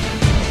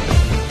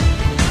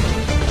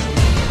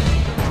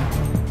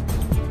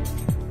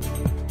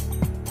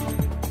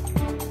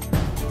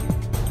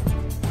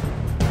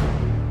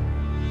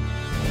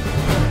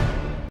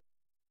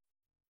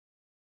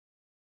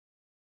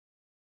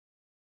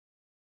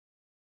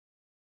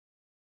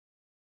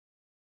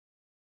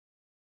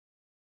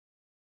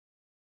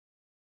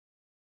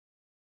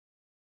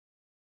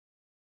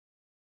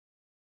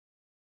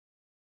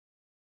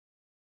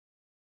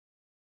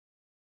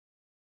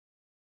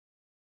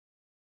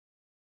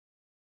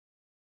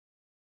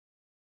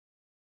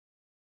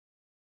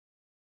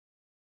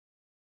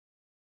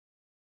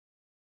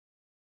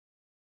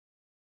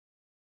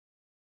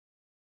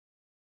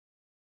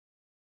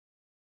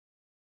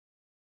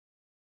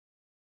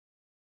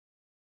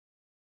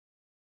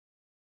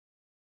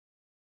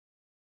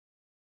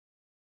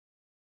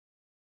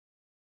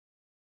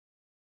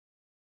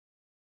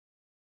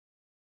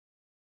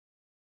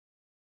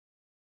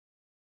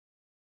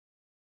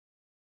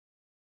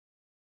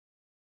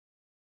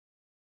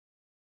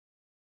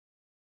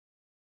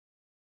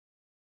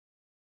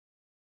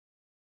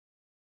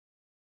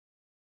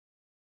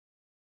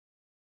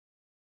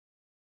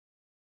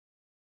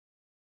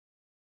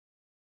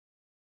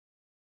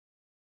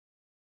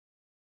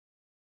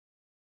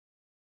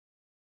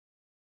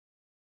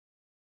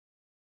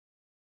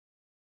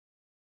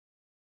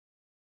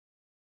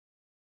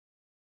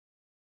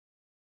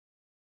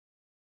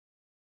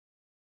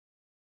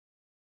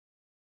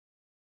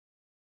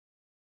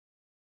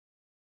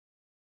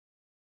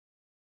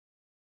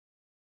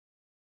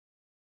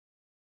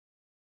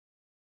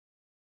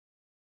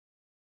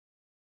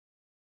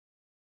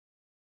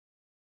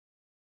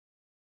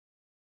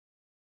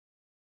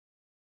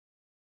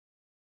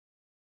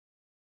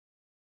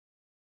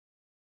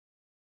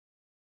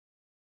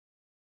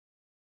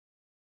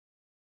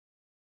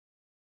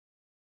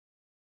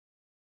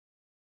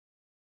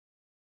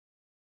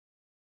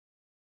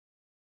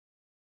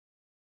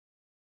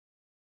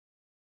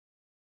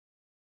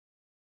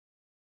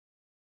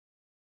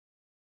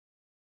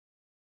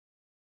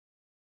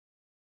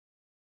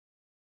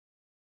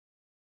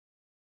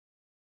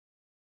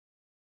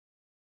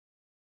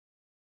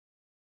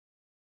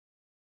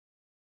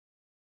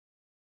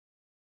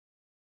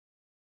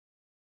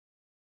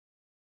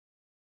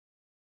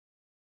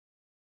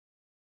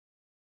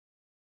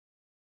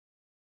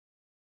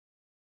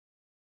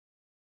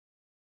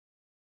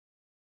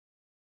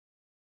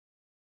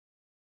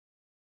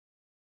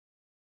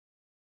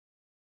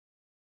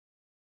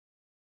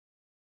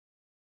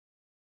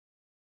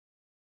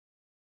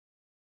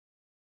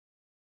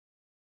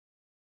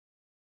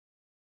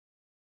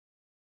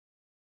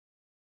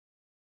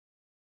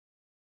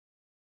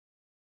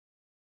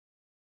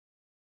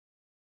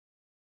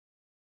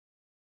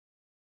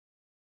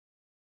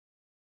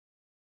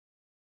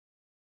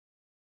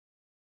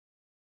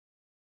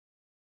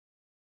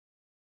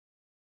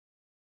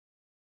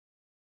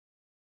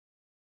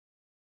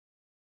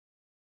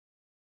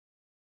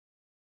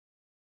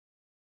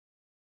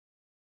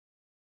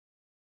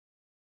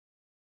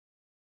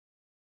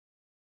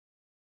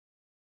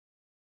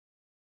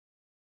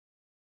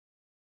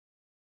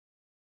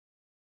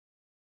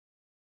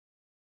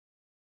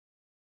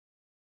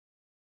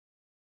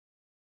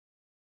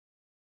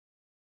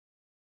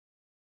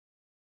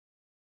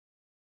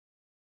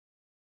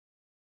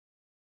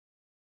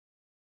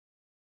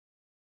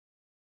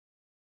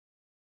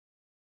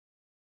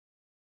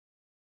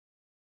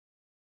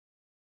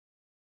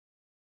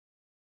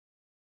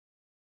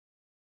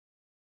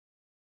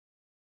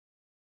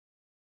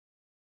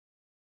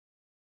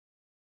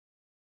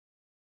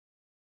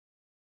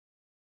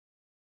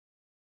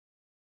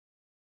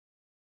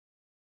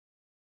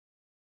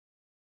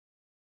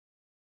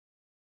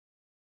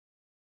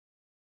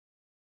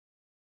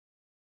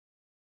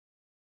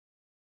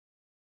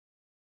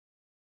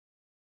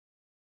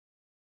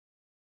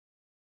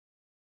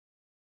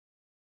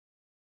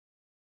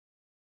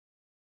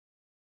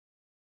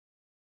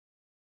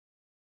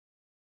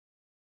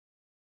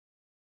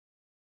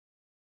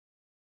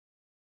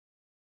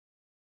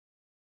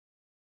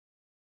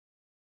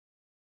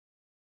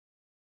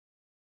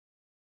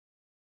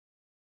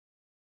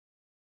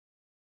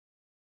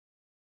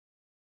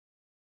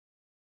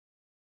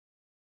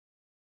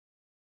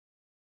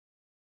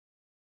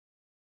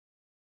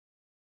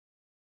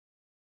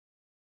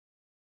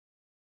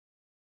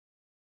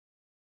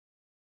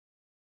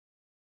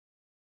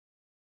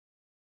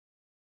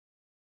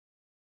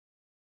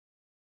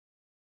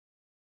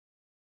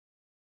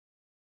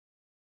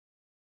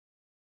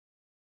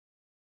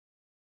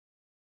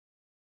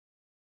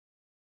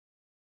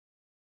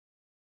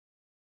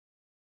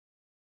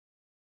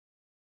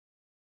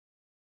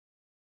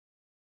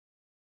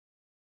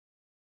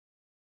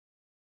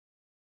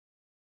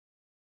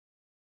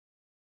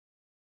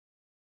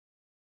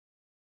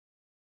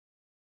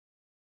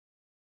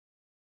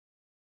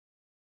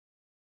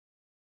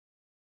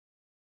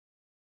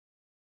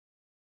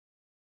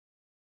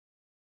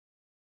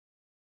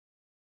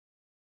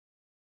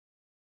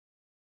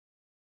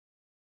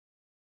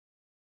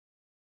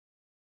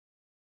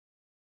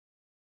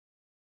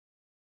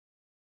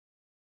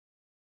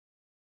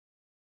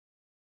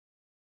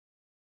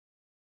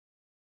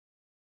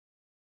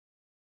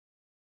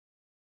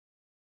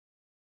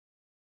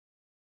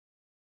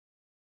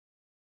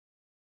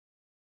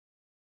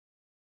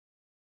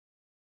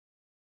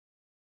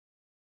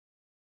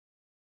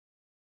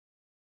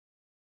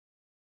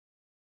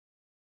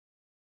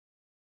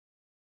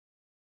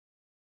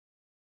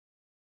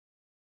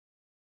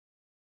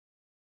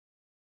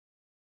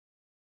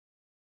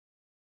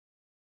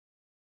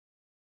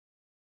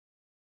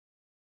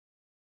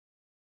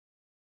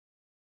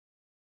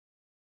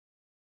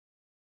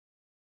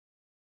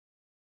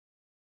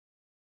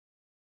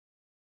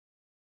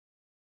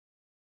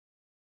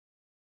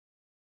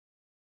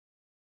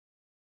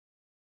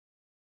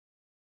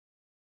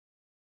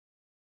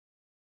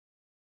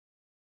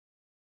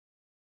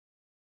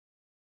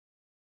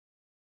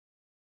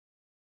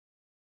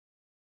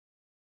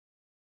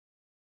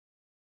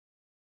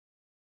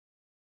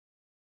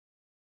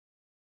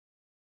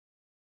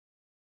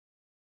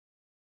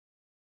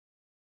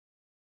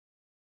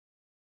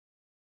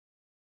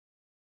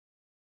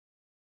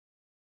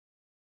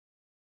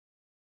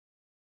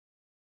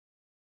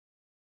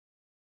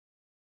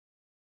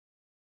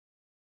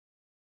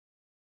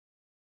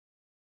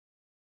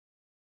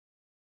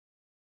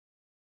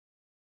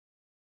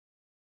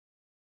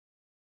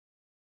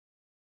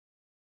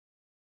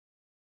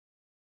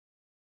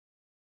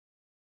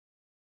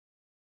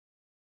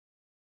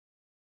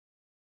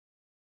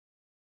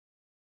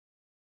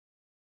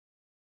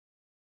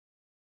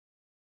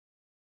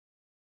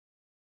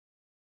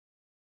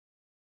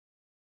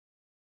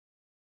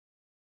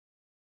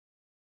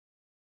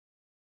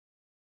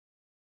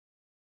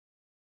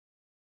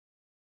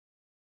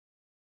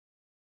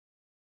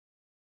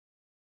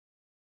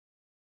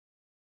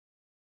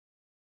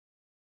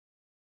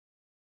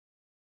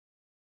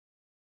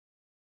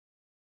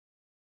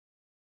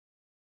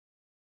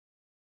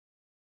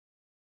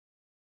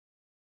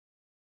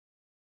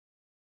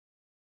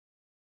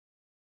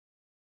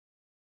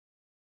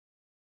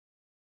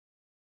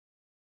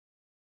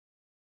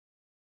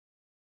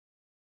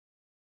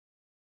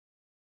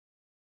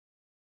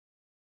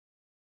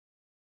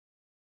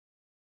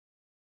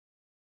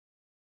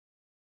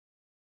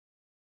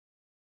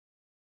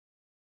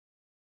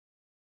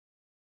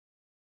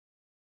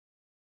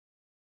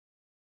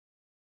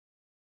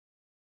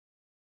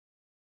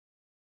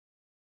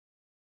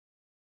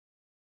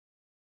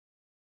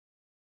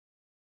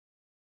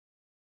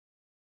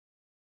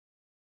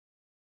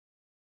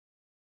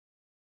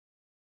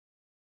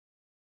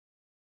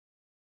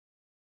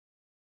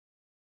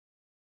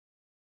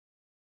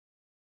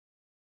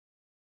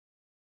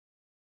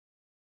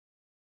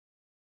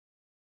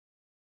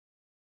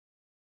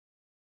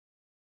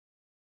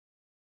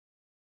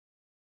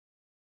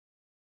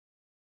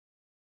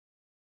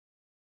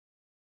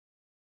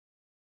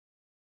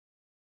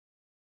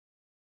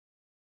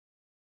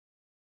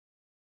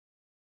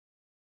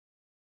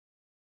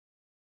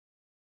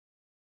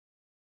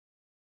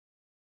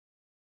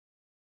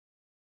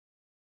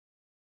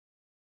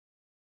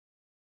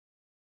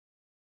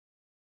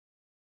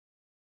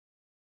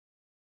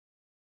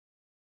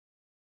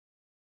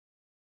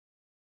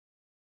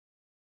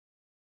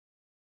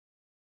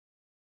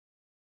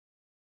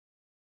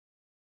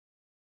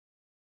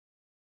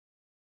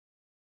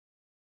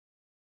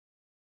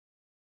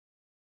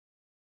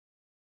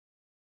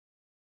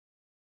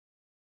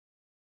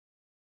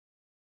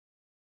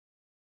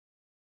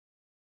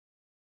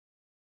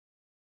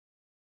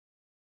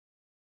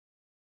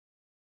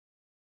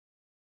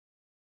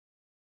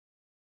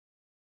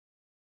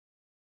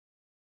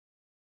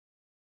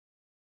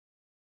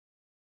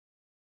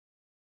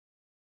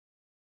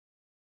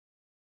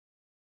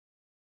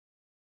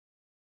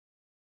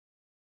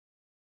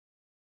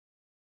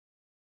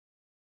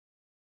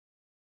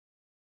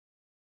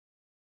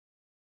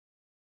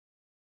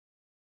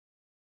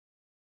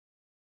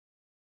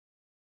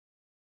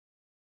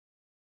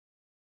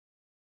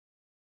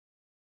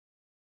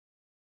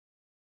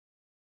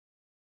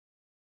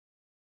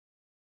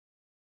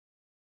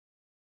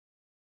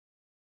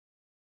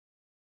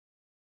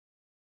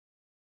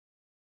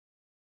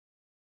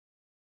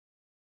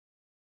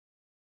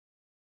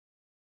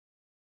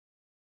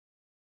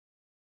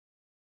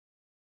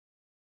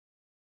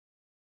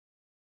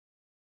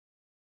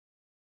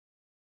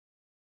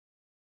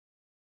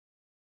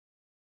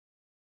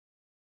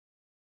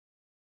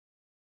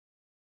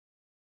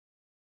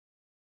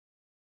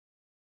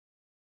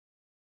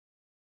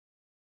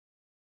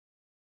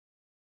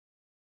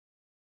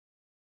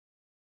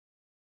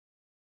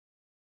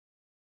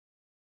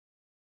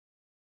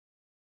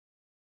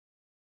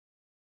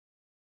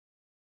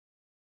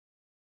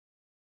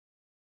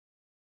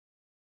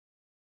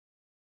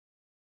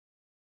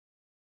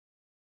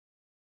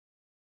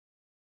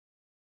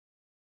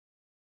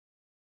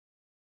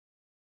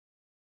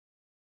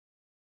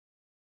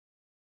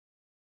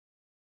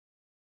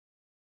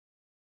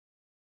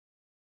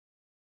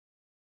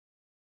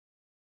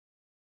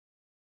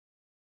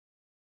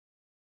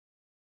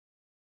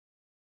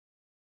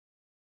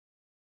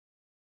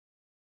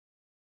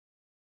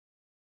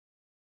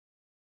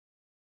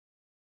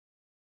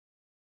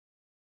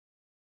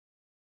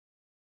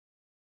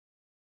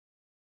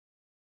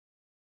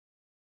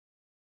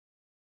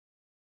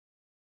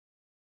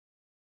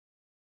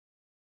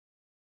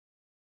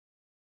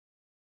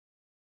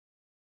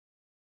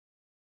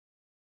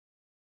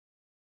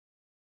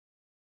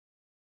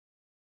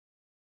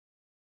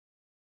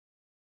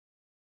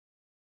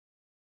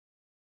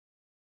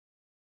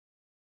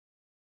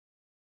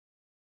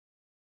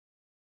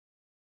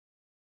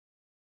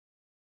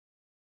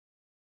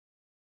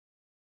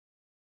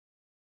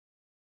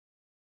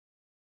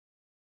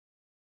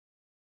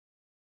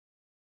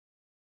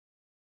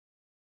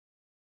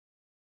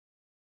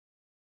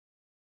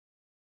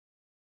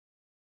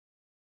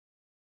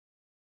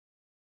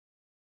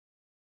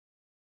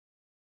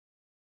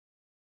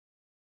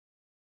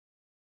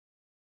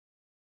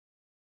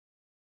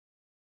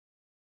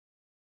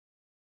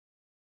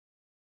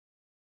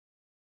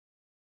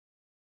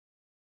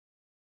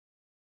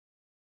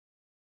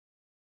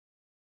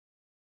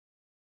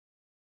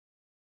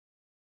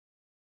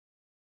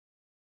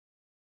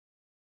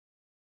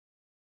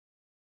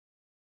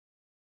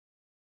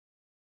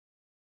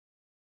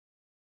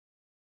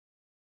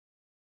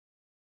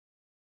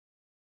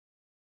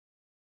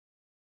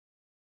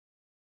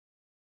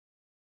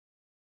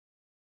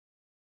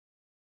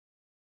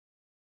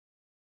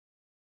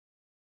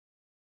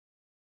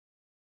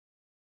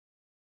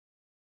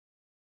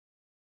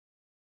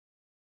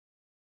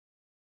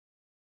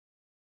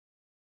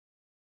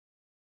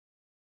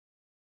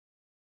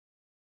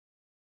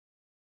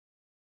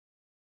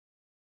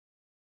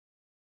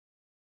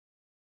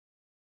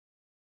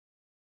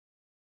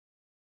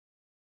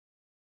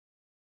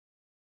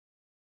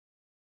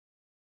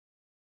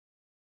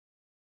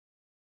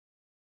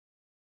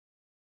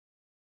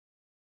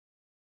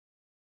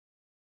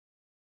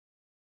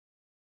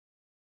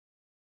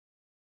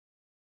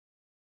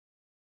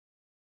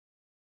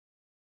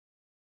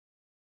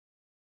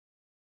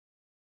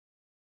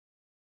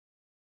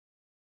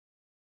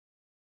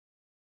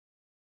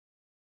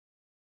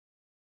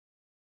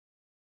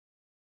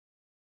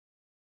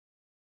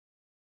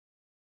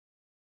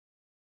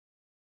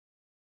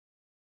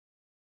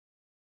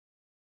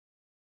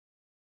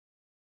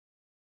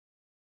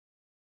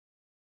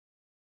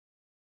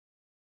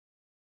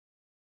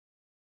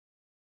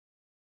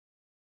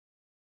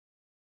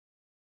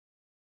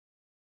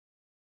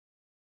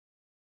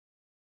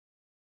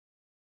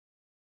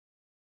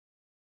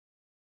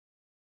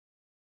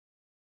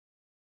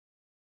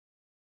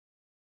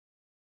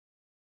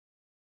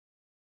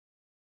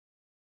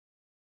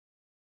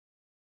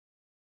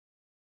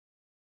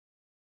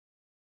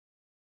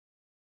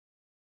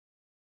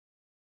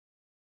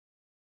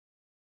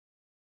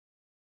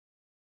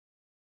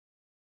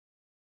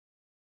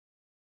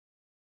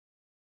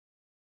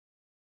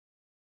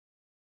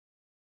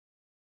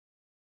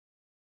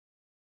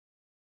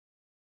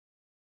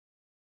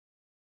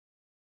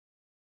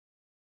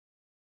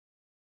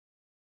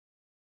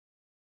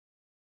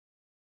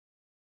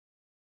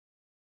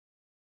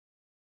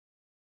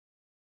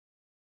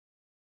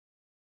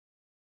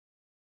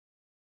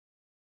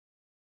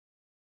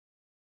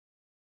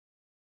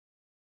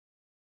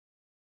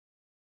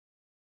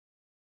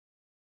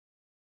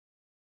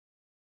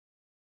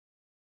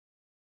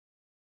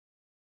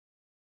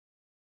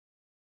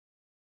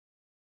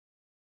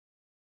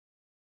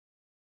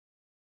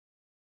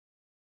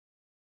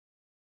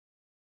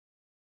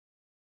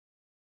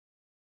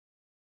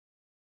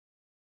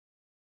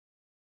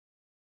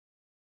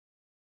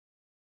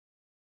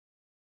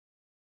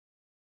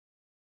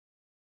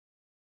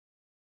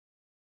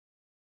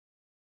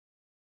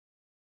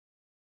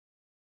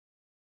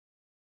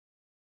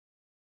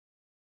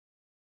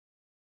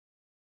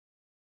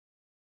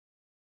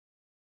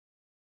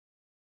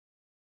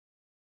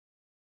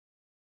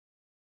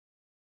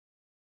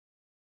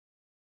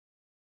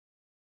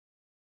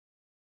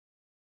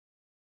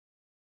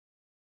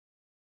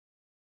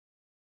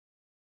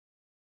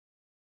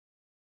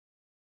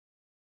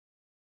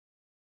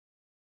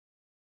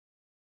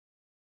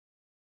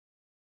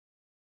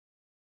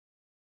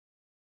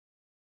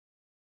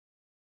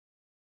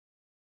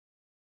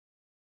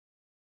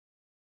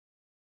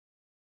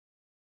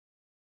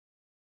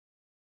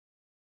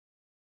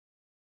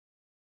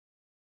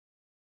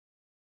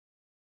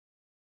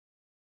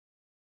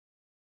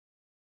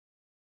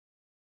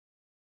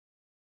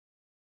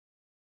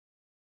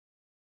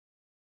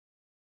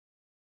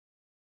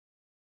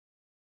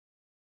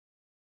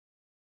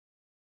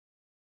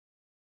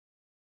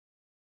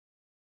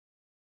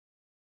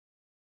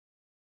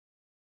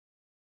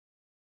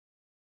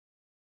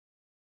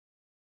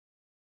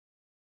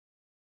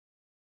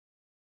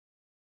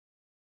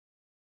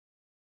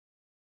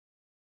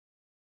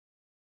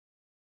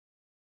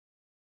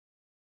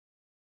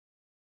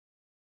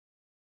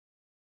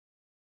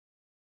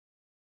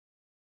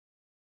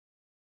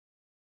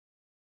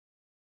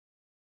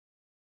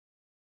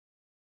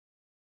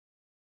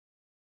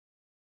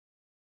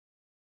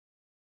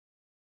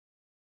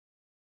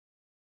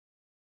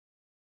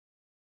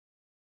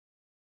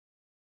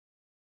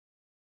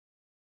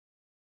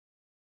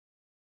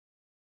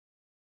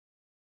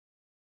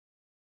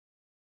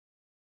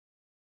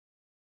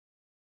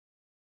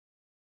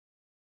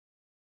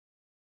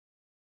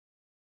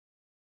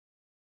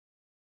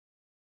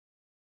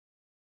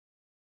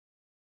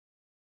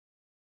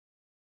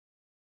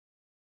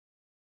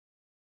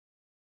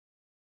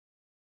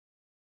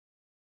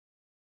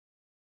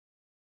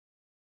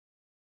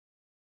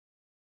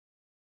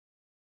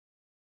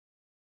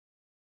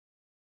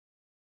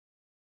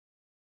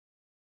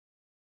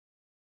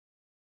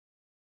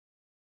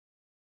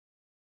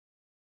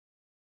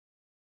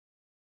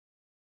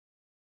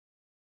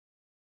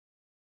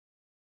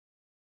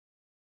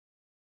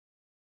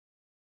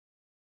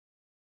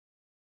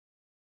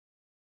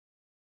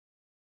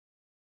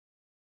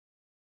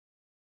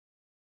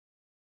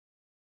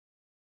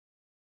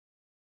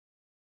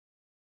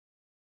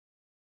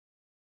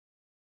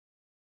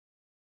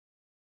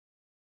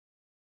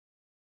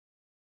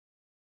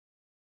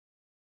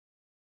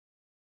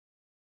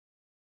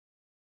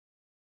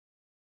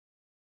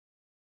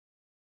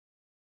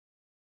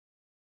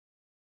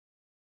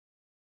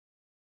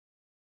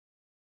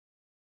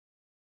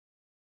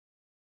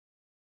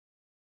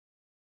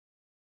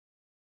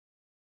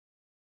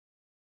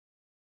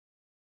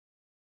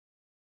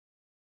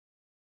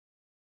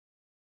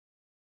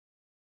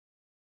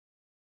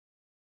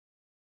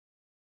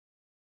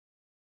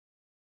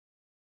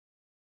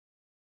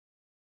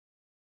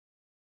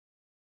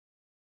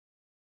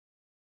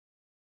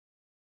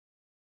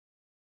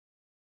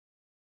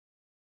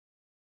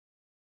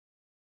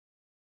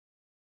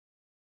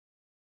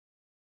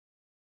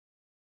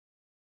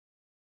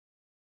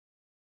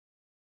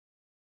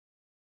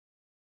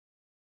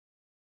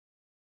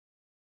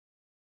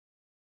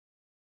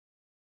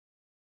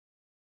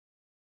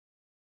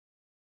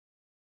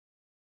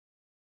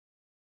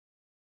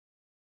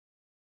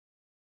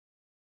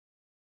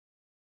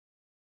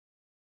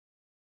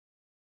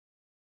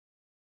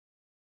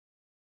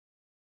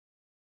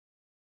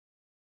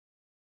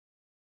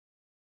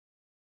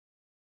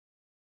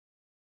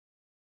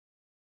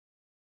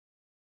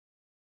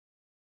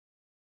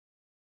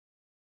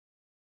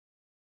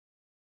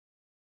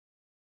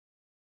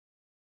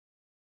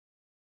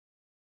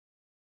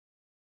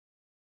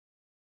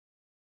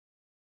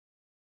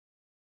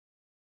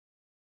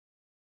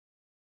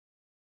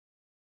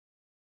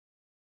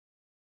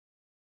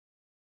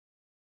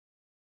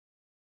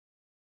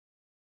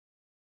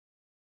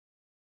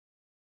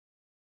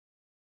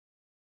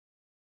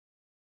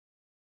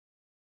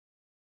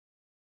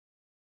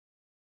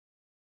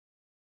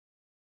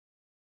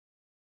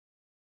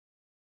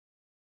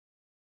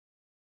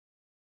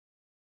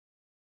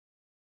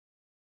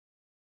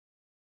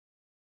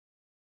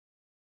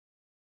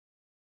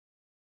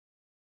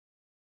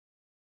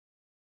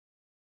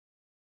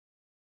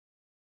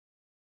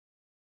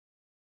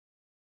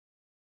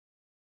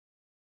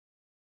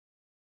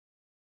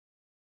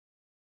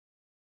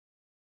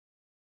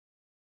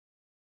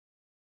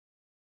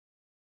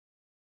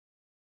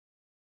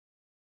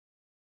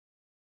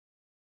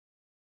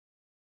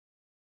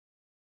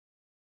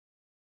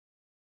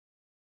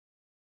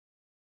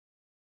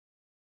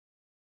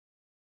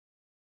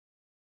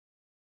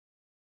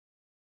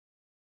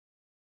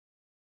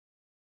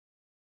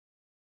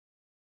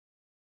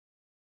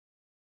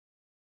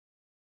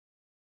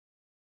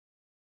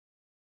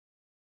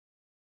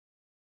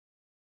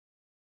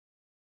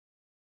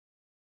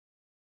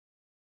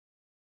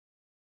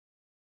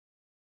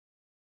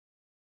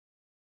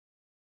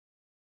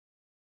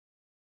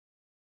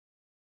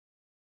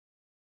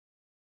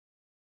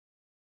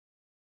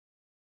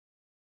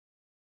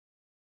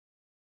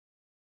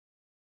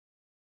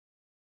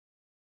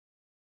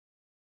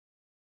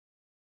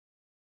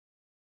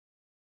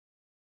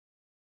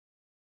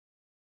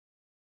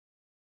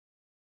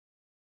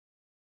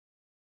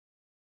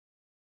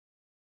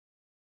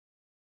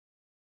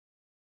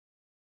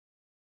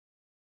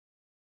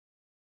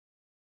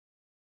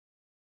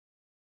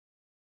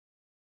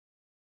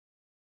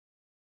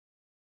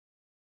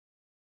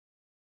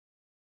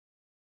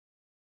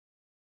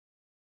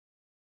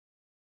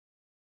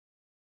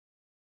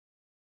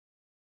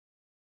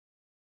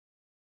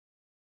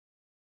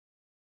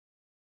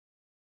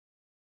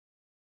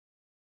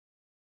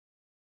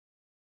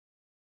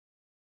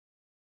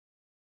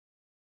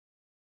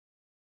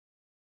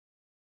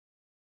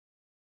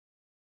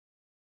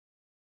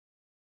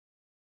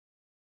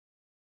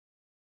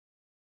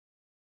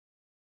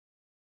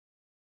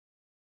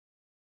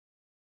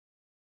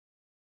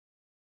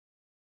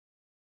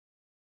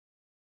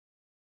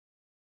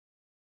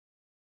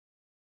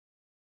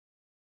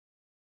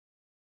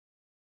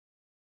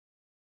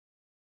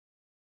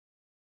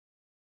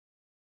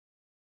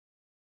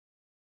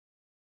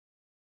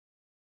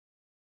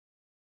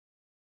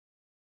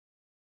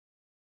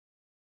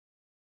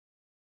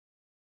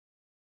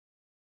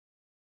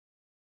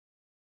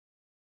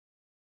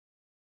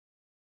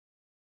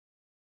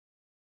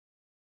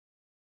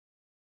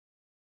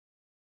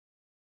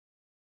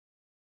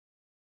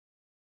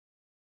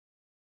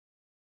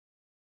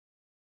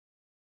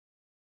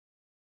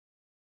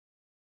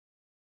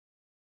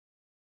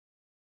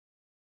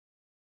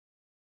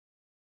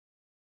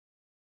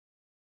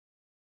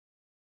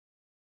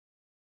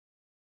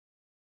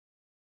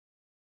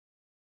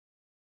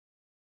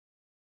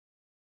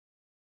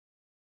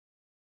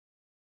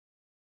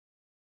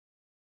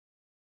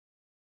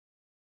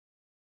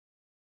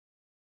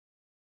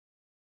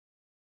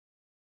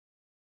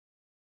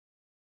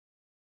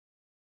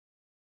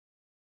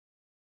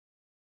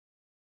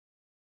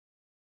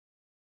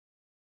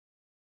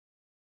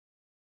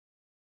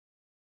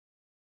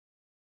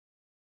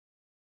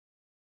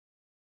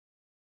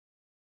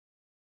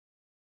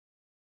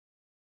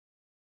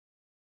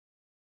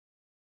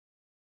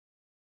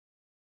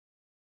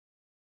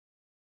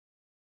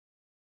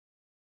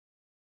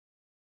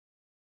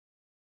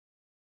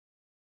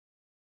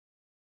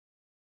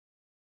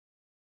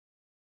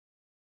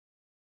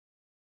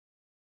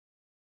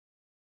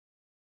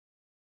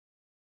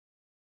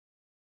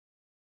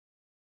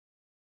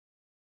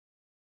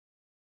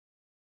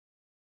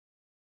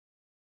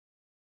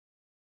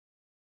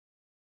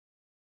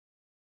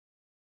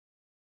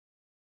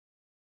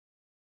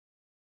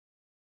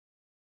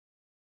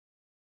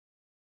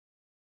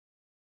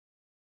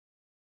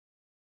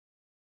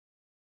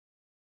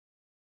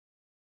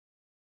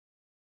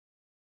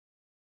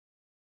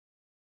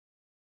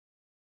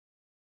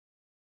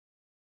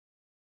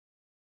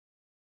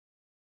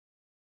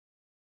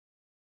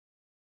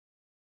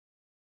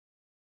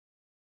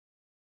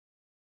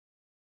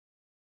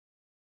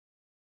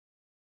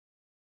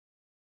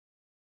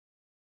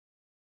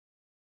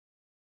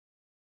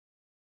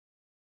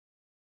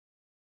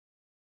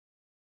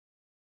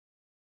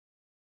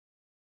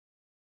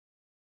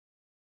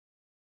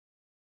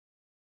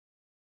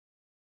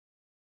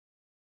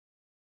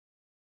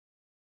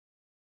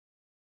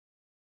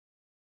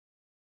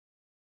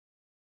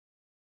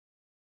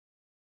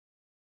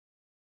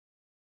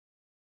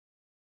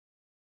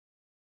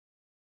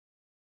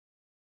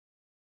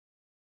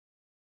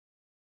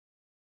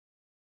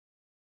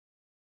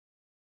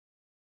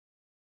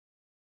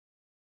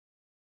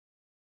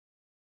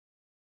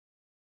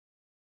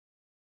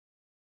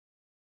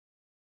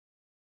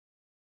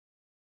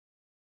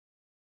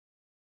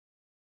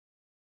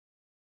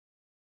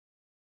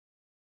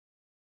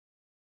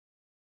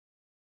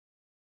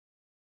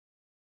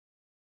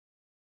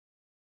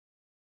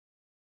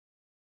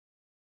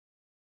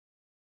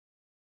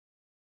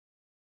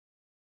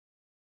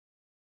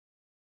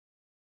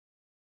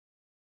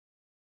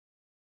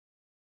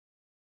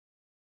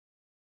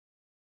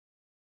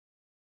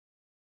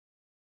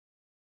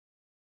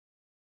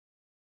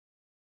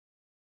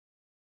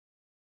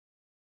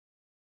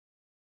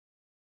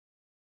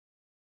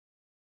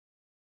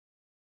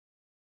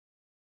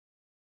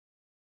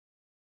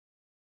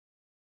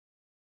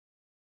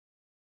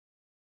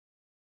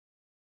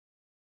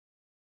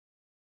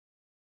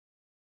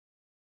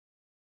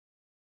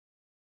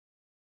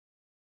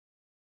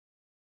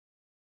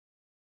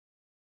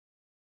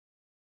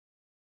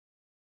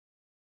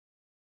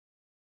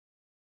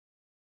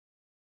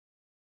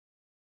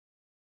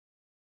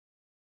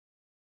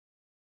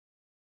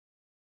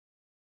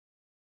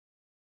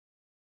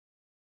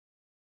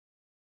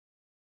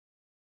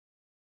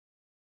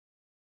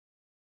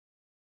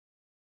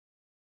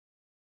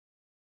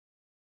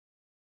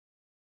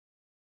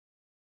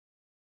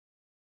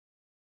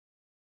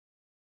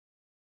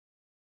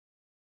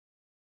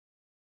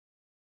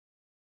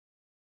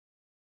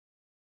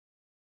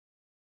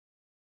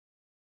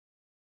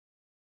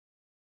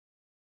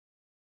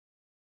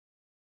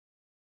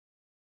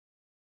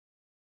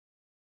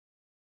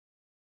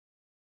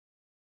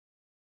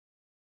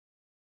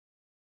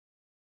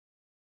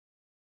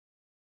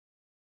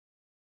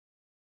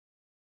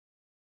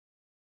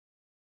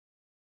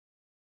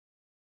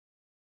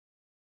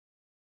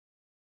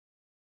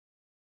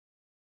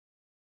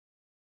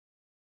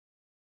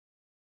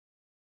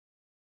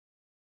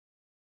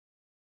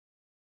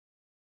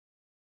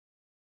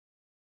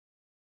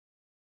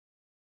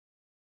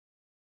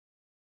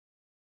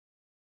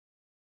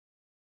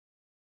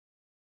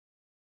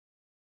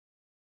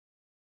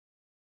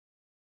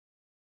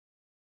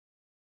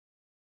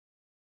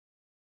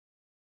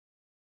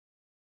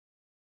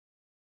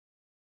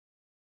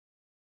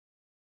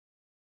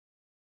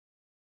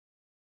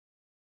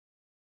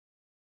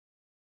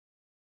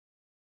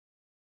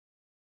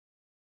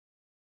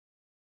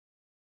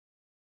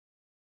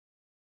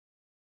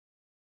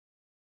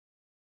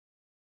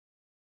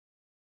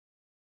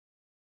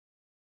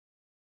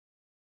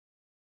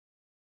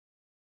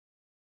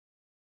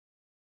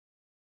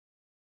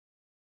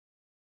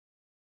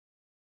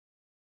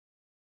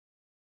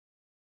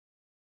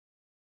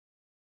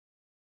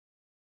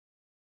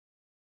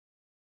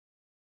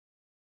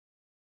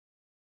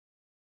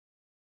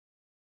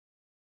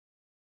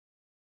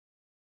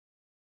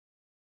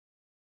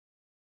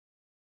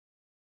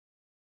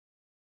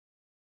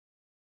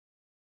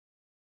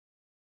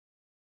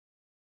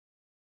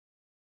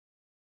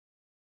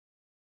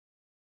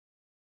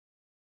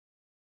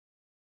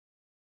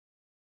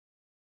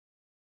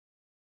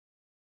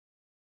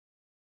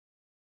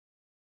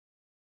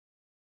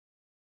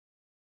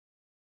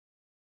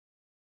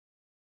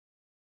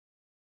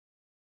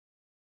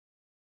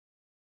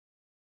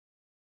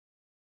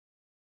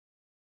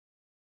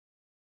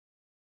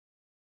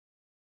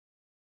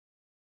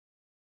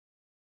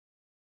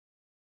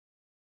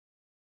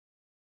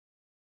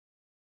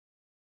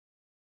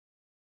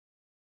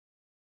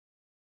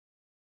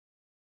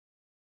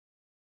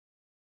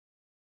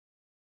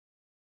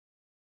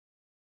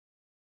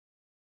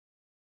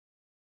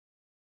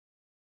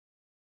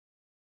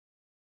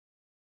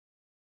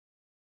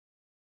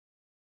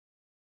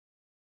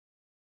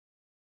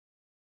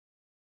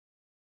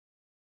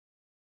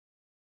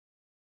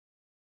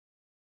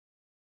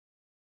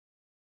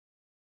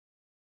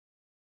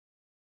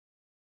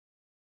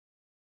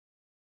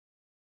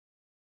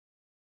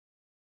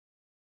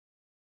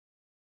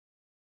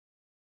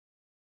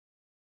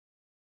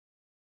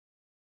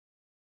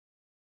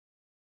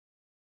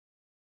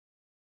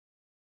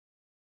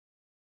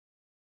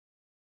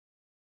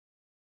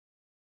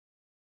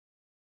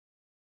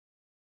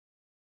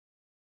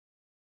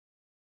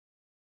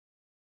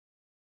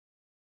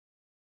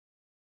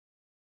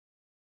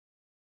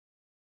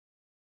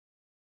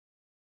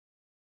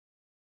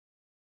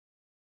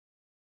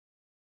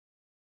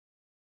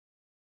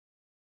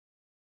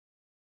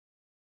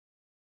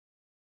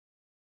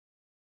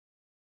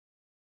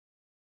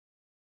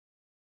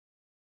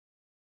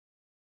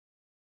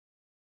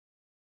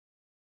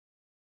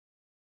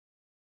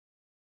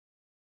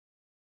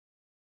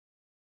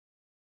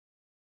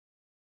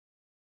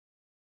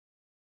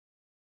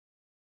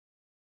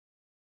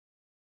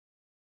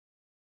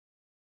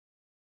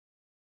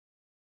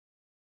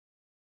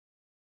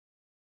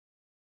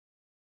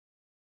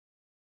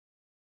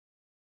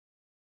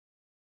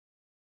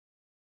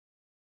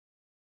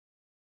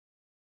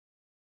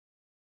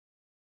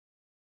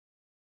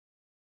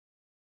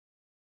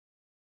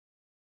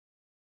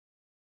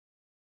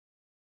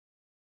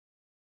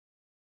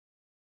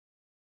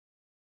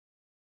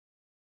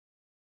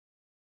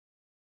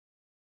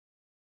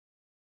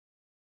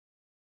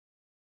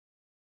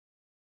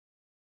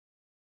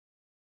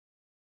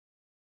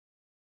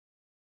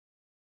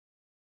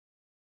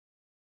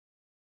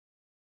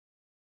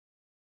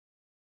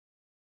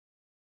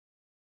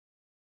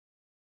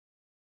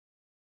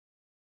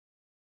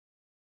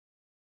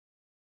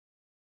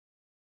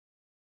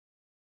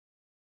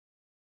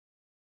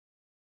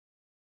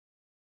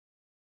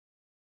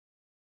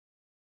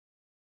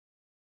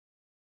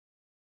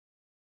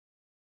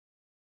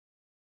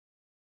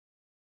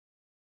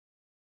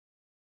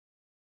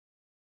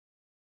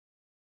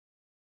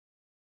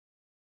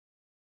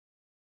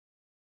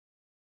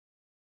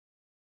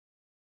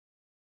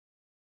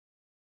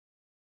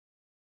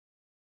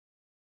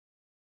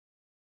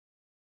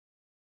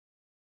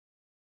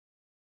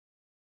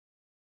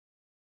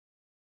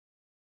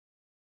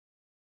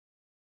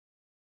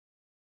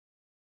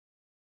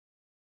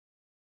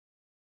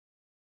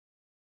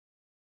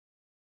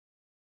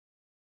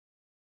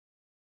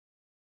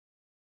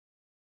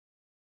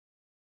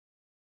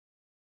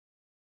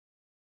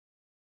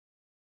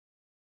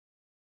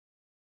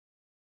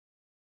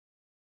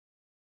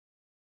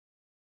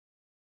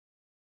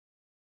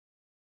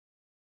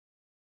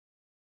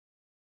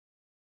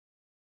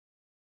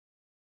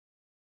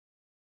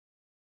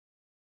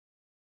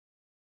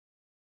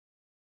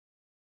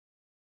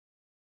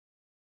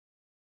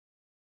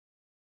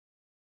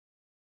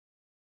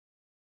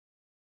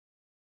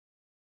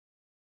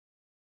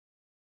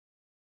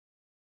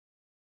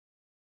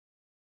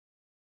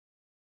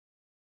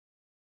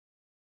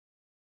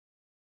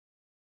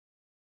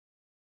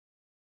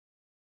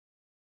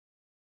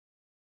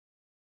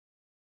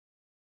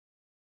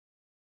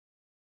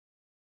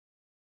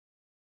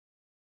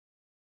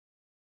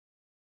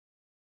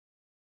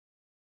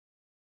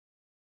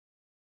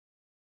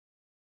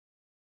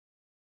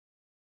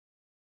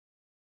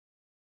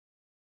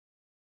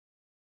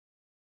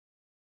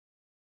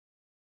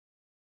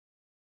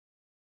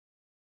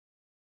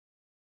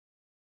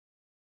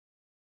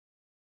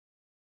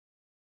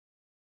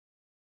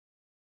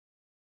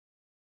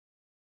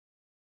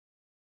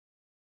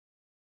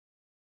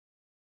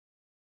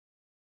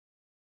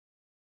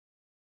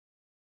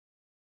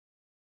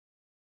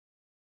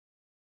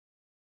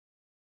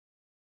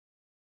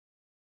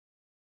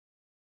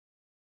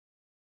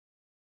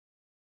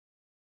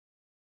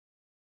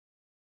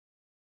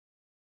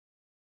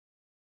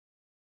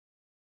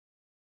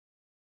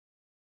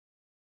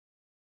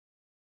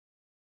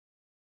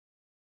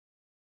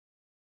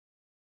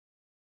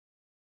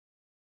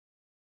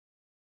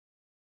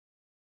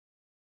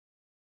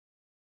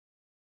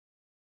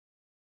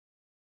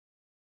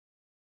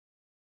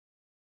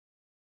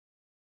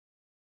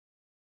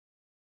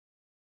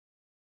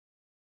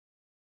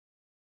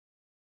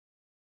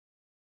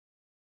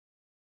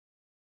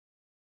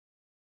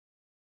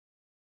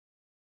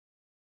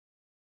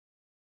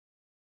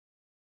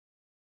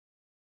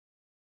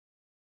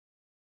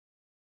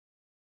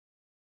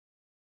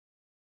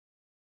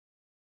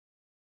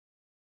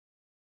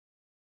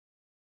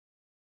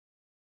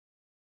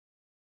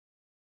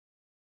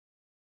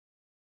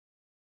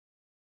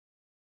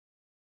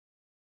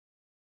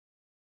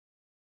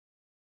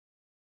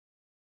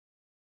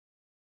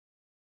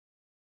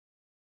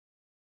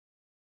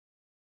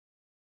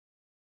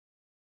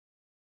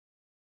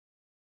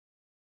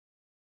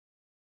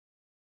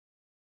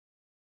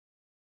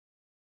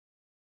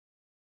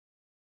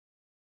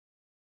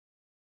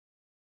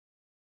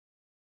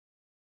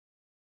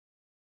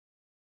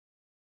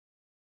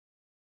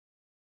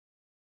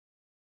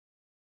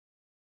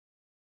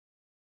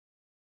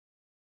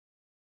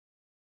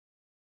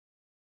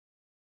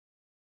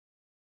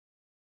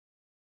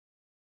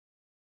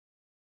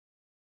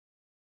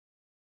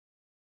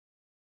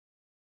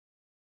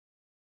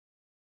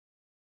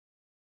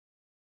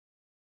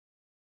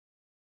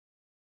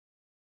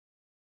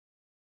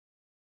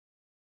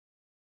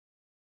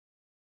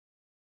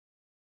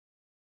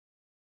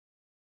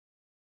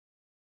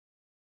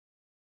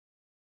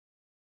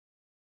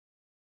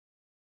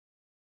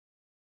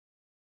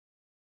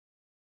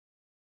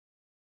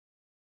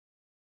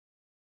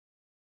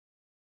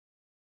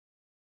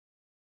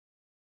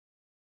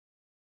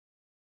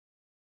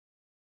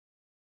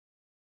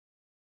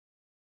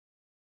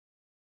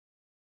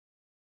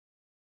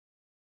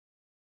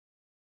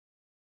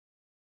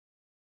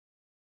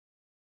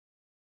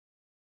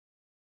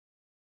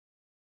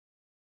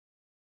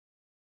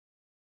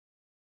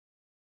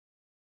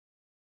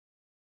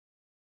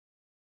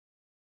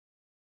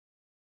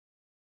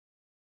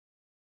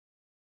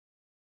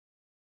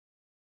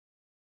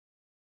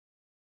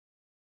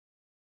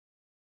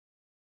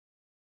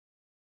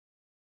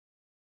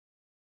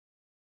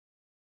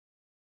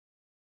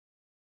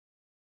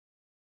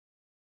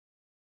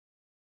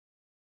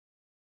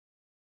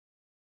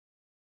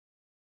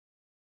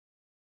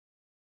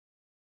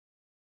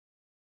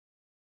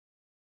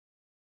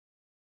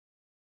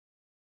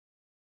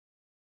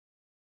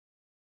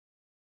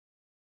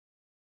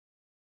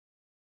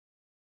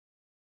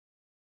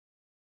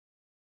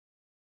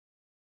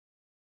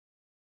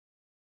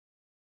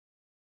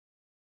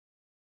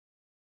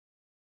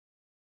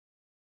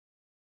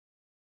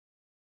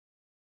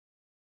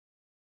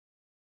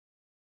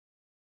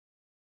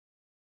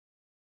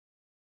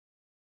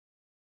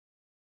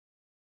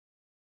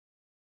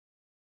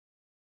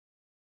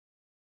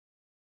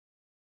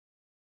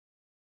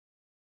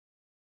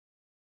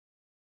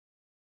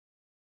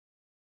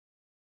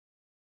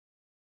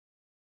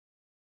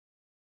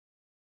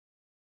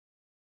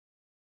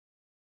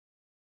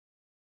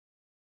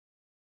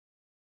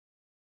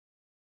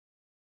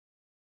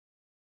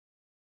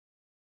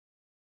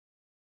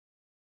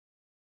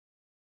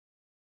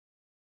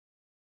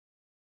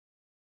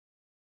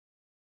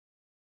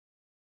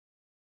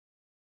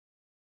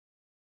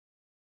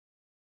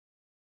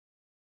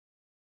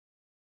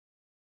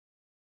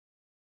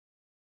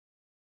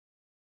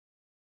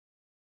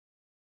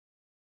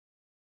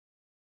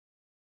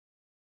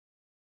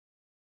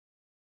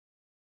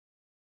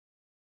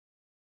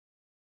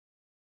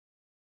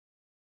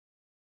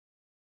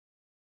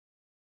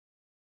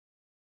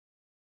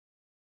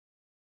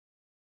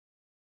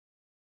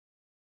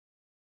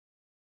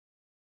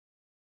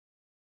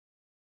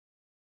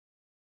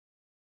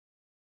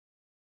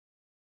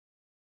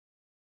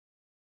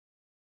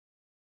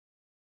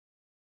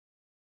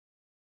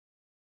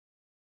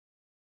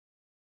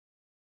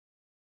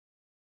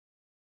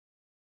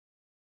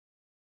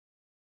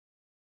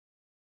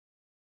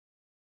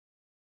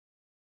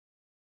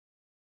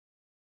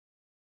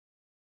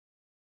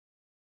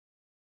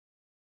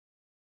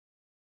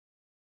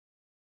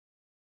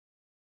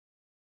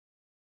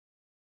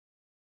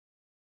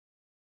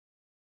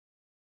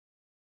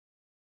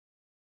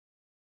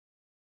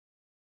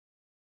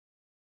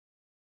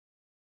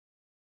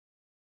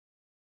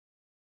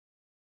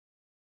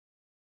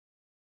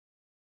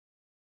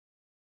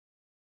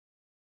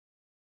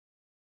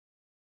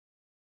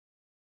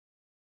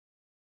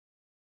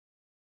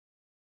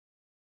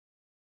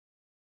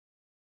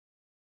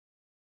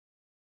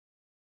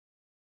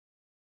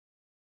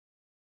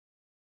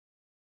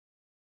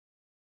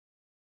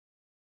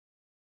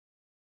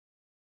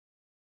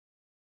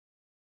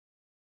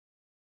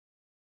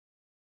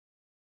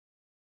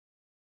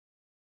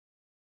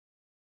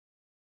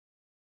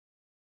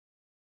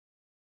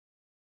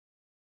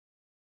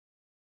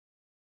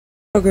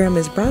 Program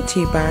is brought to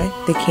you by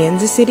the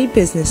Kansas City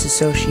Business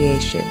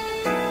Association.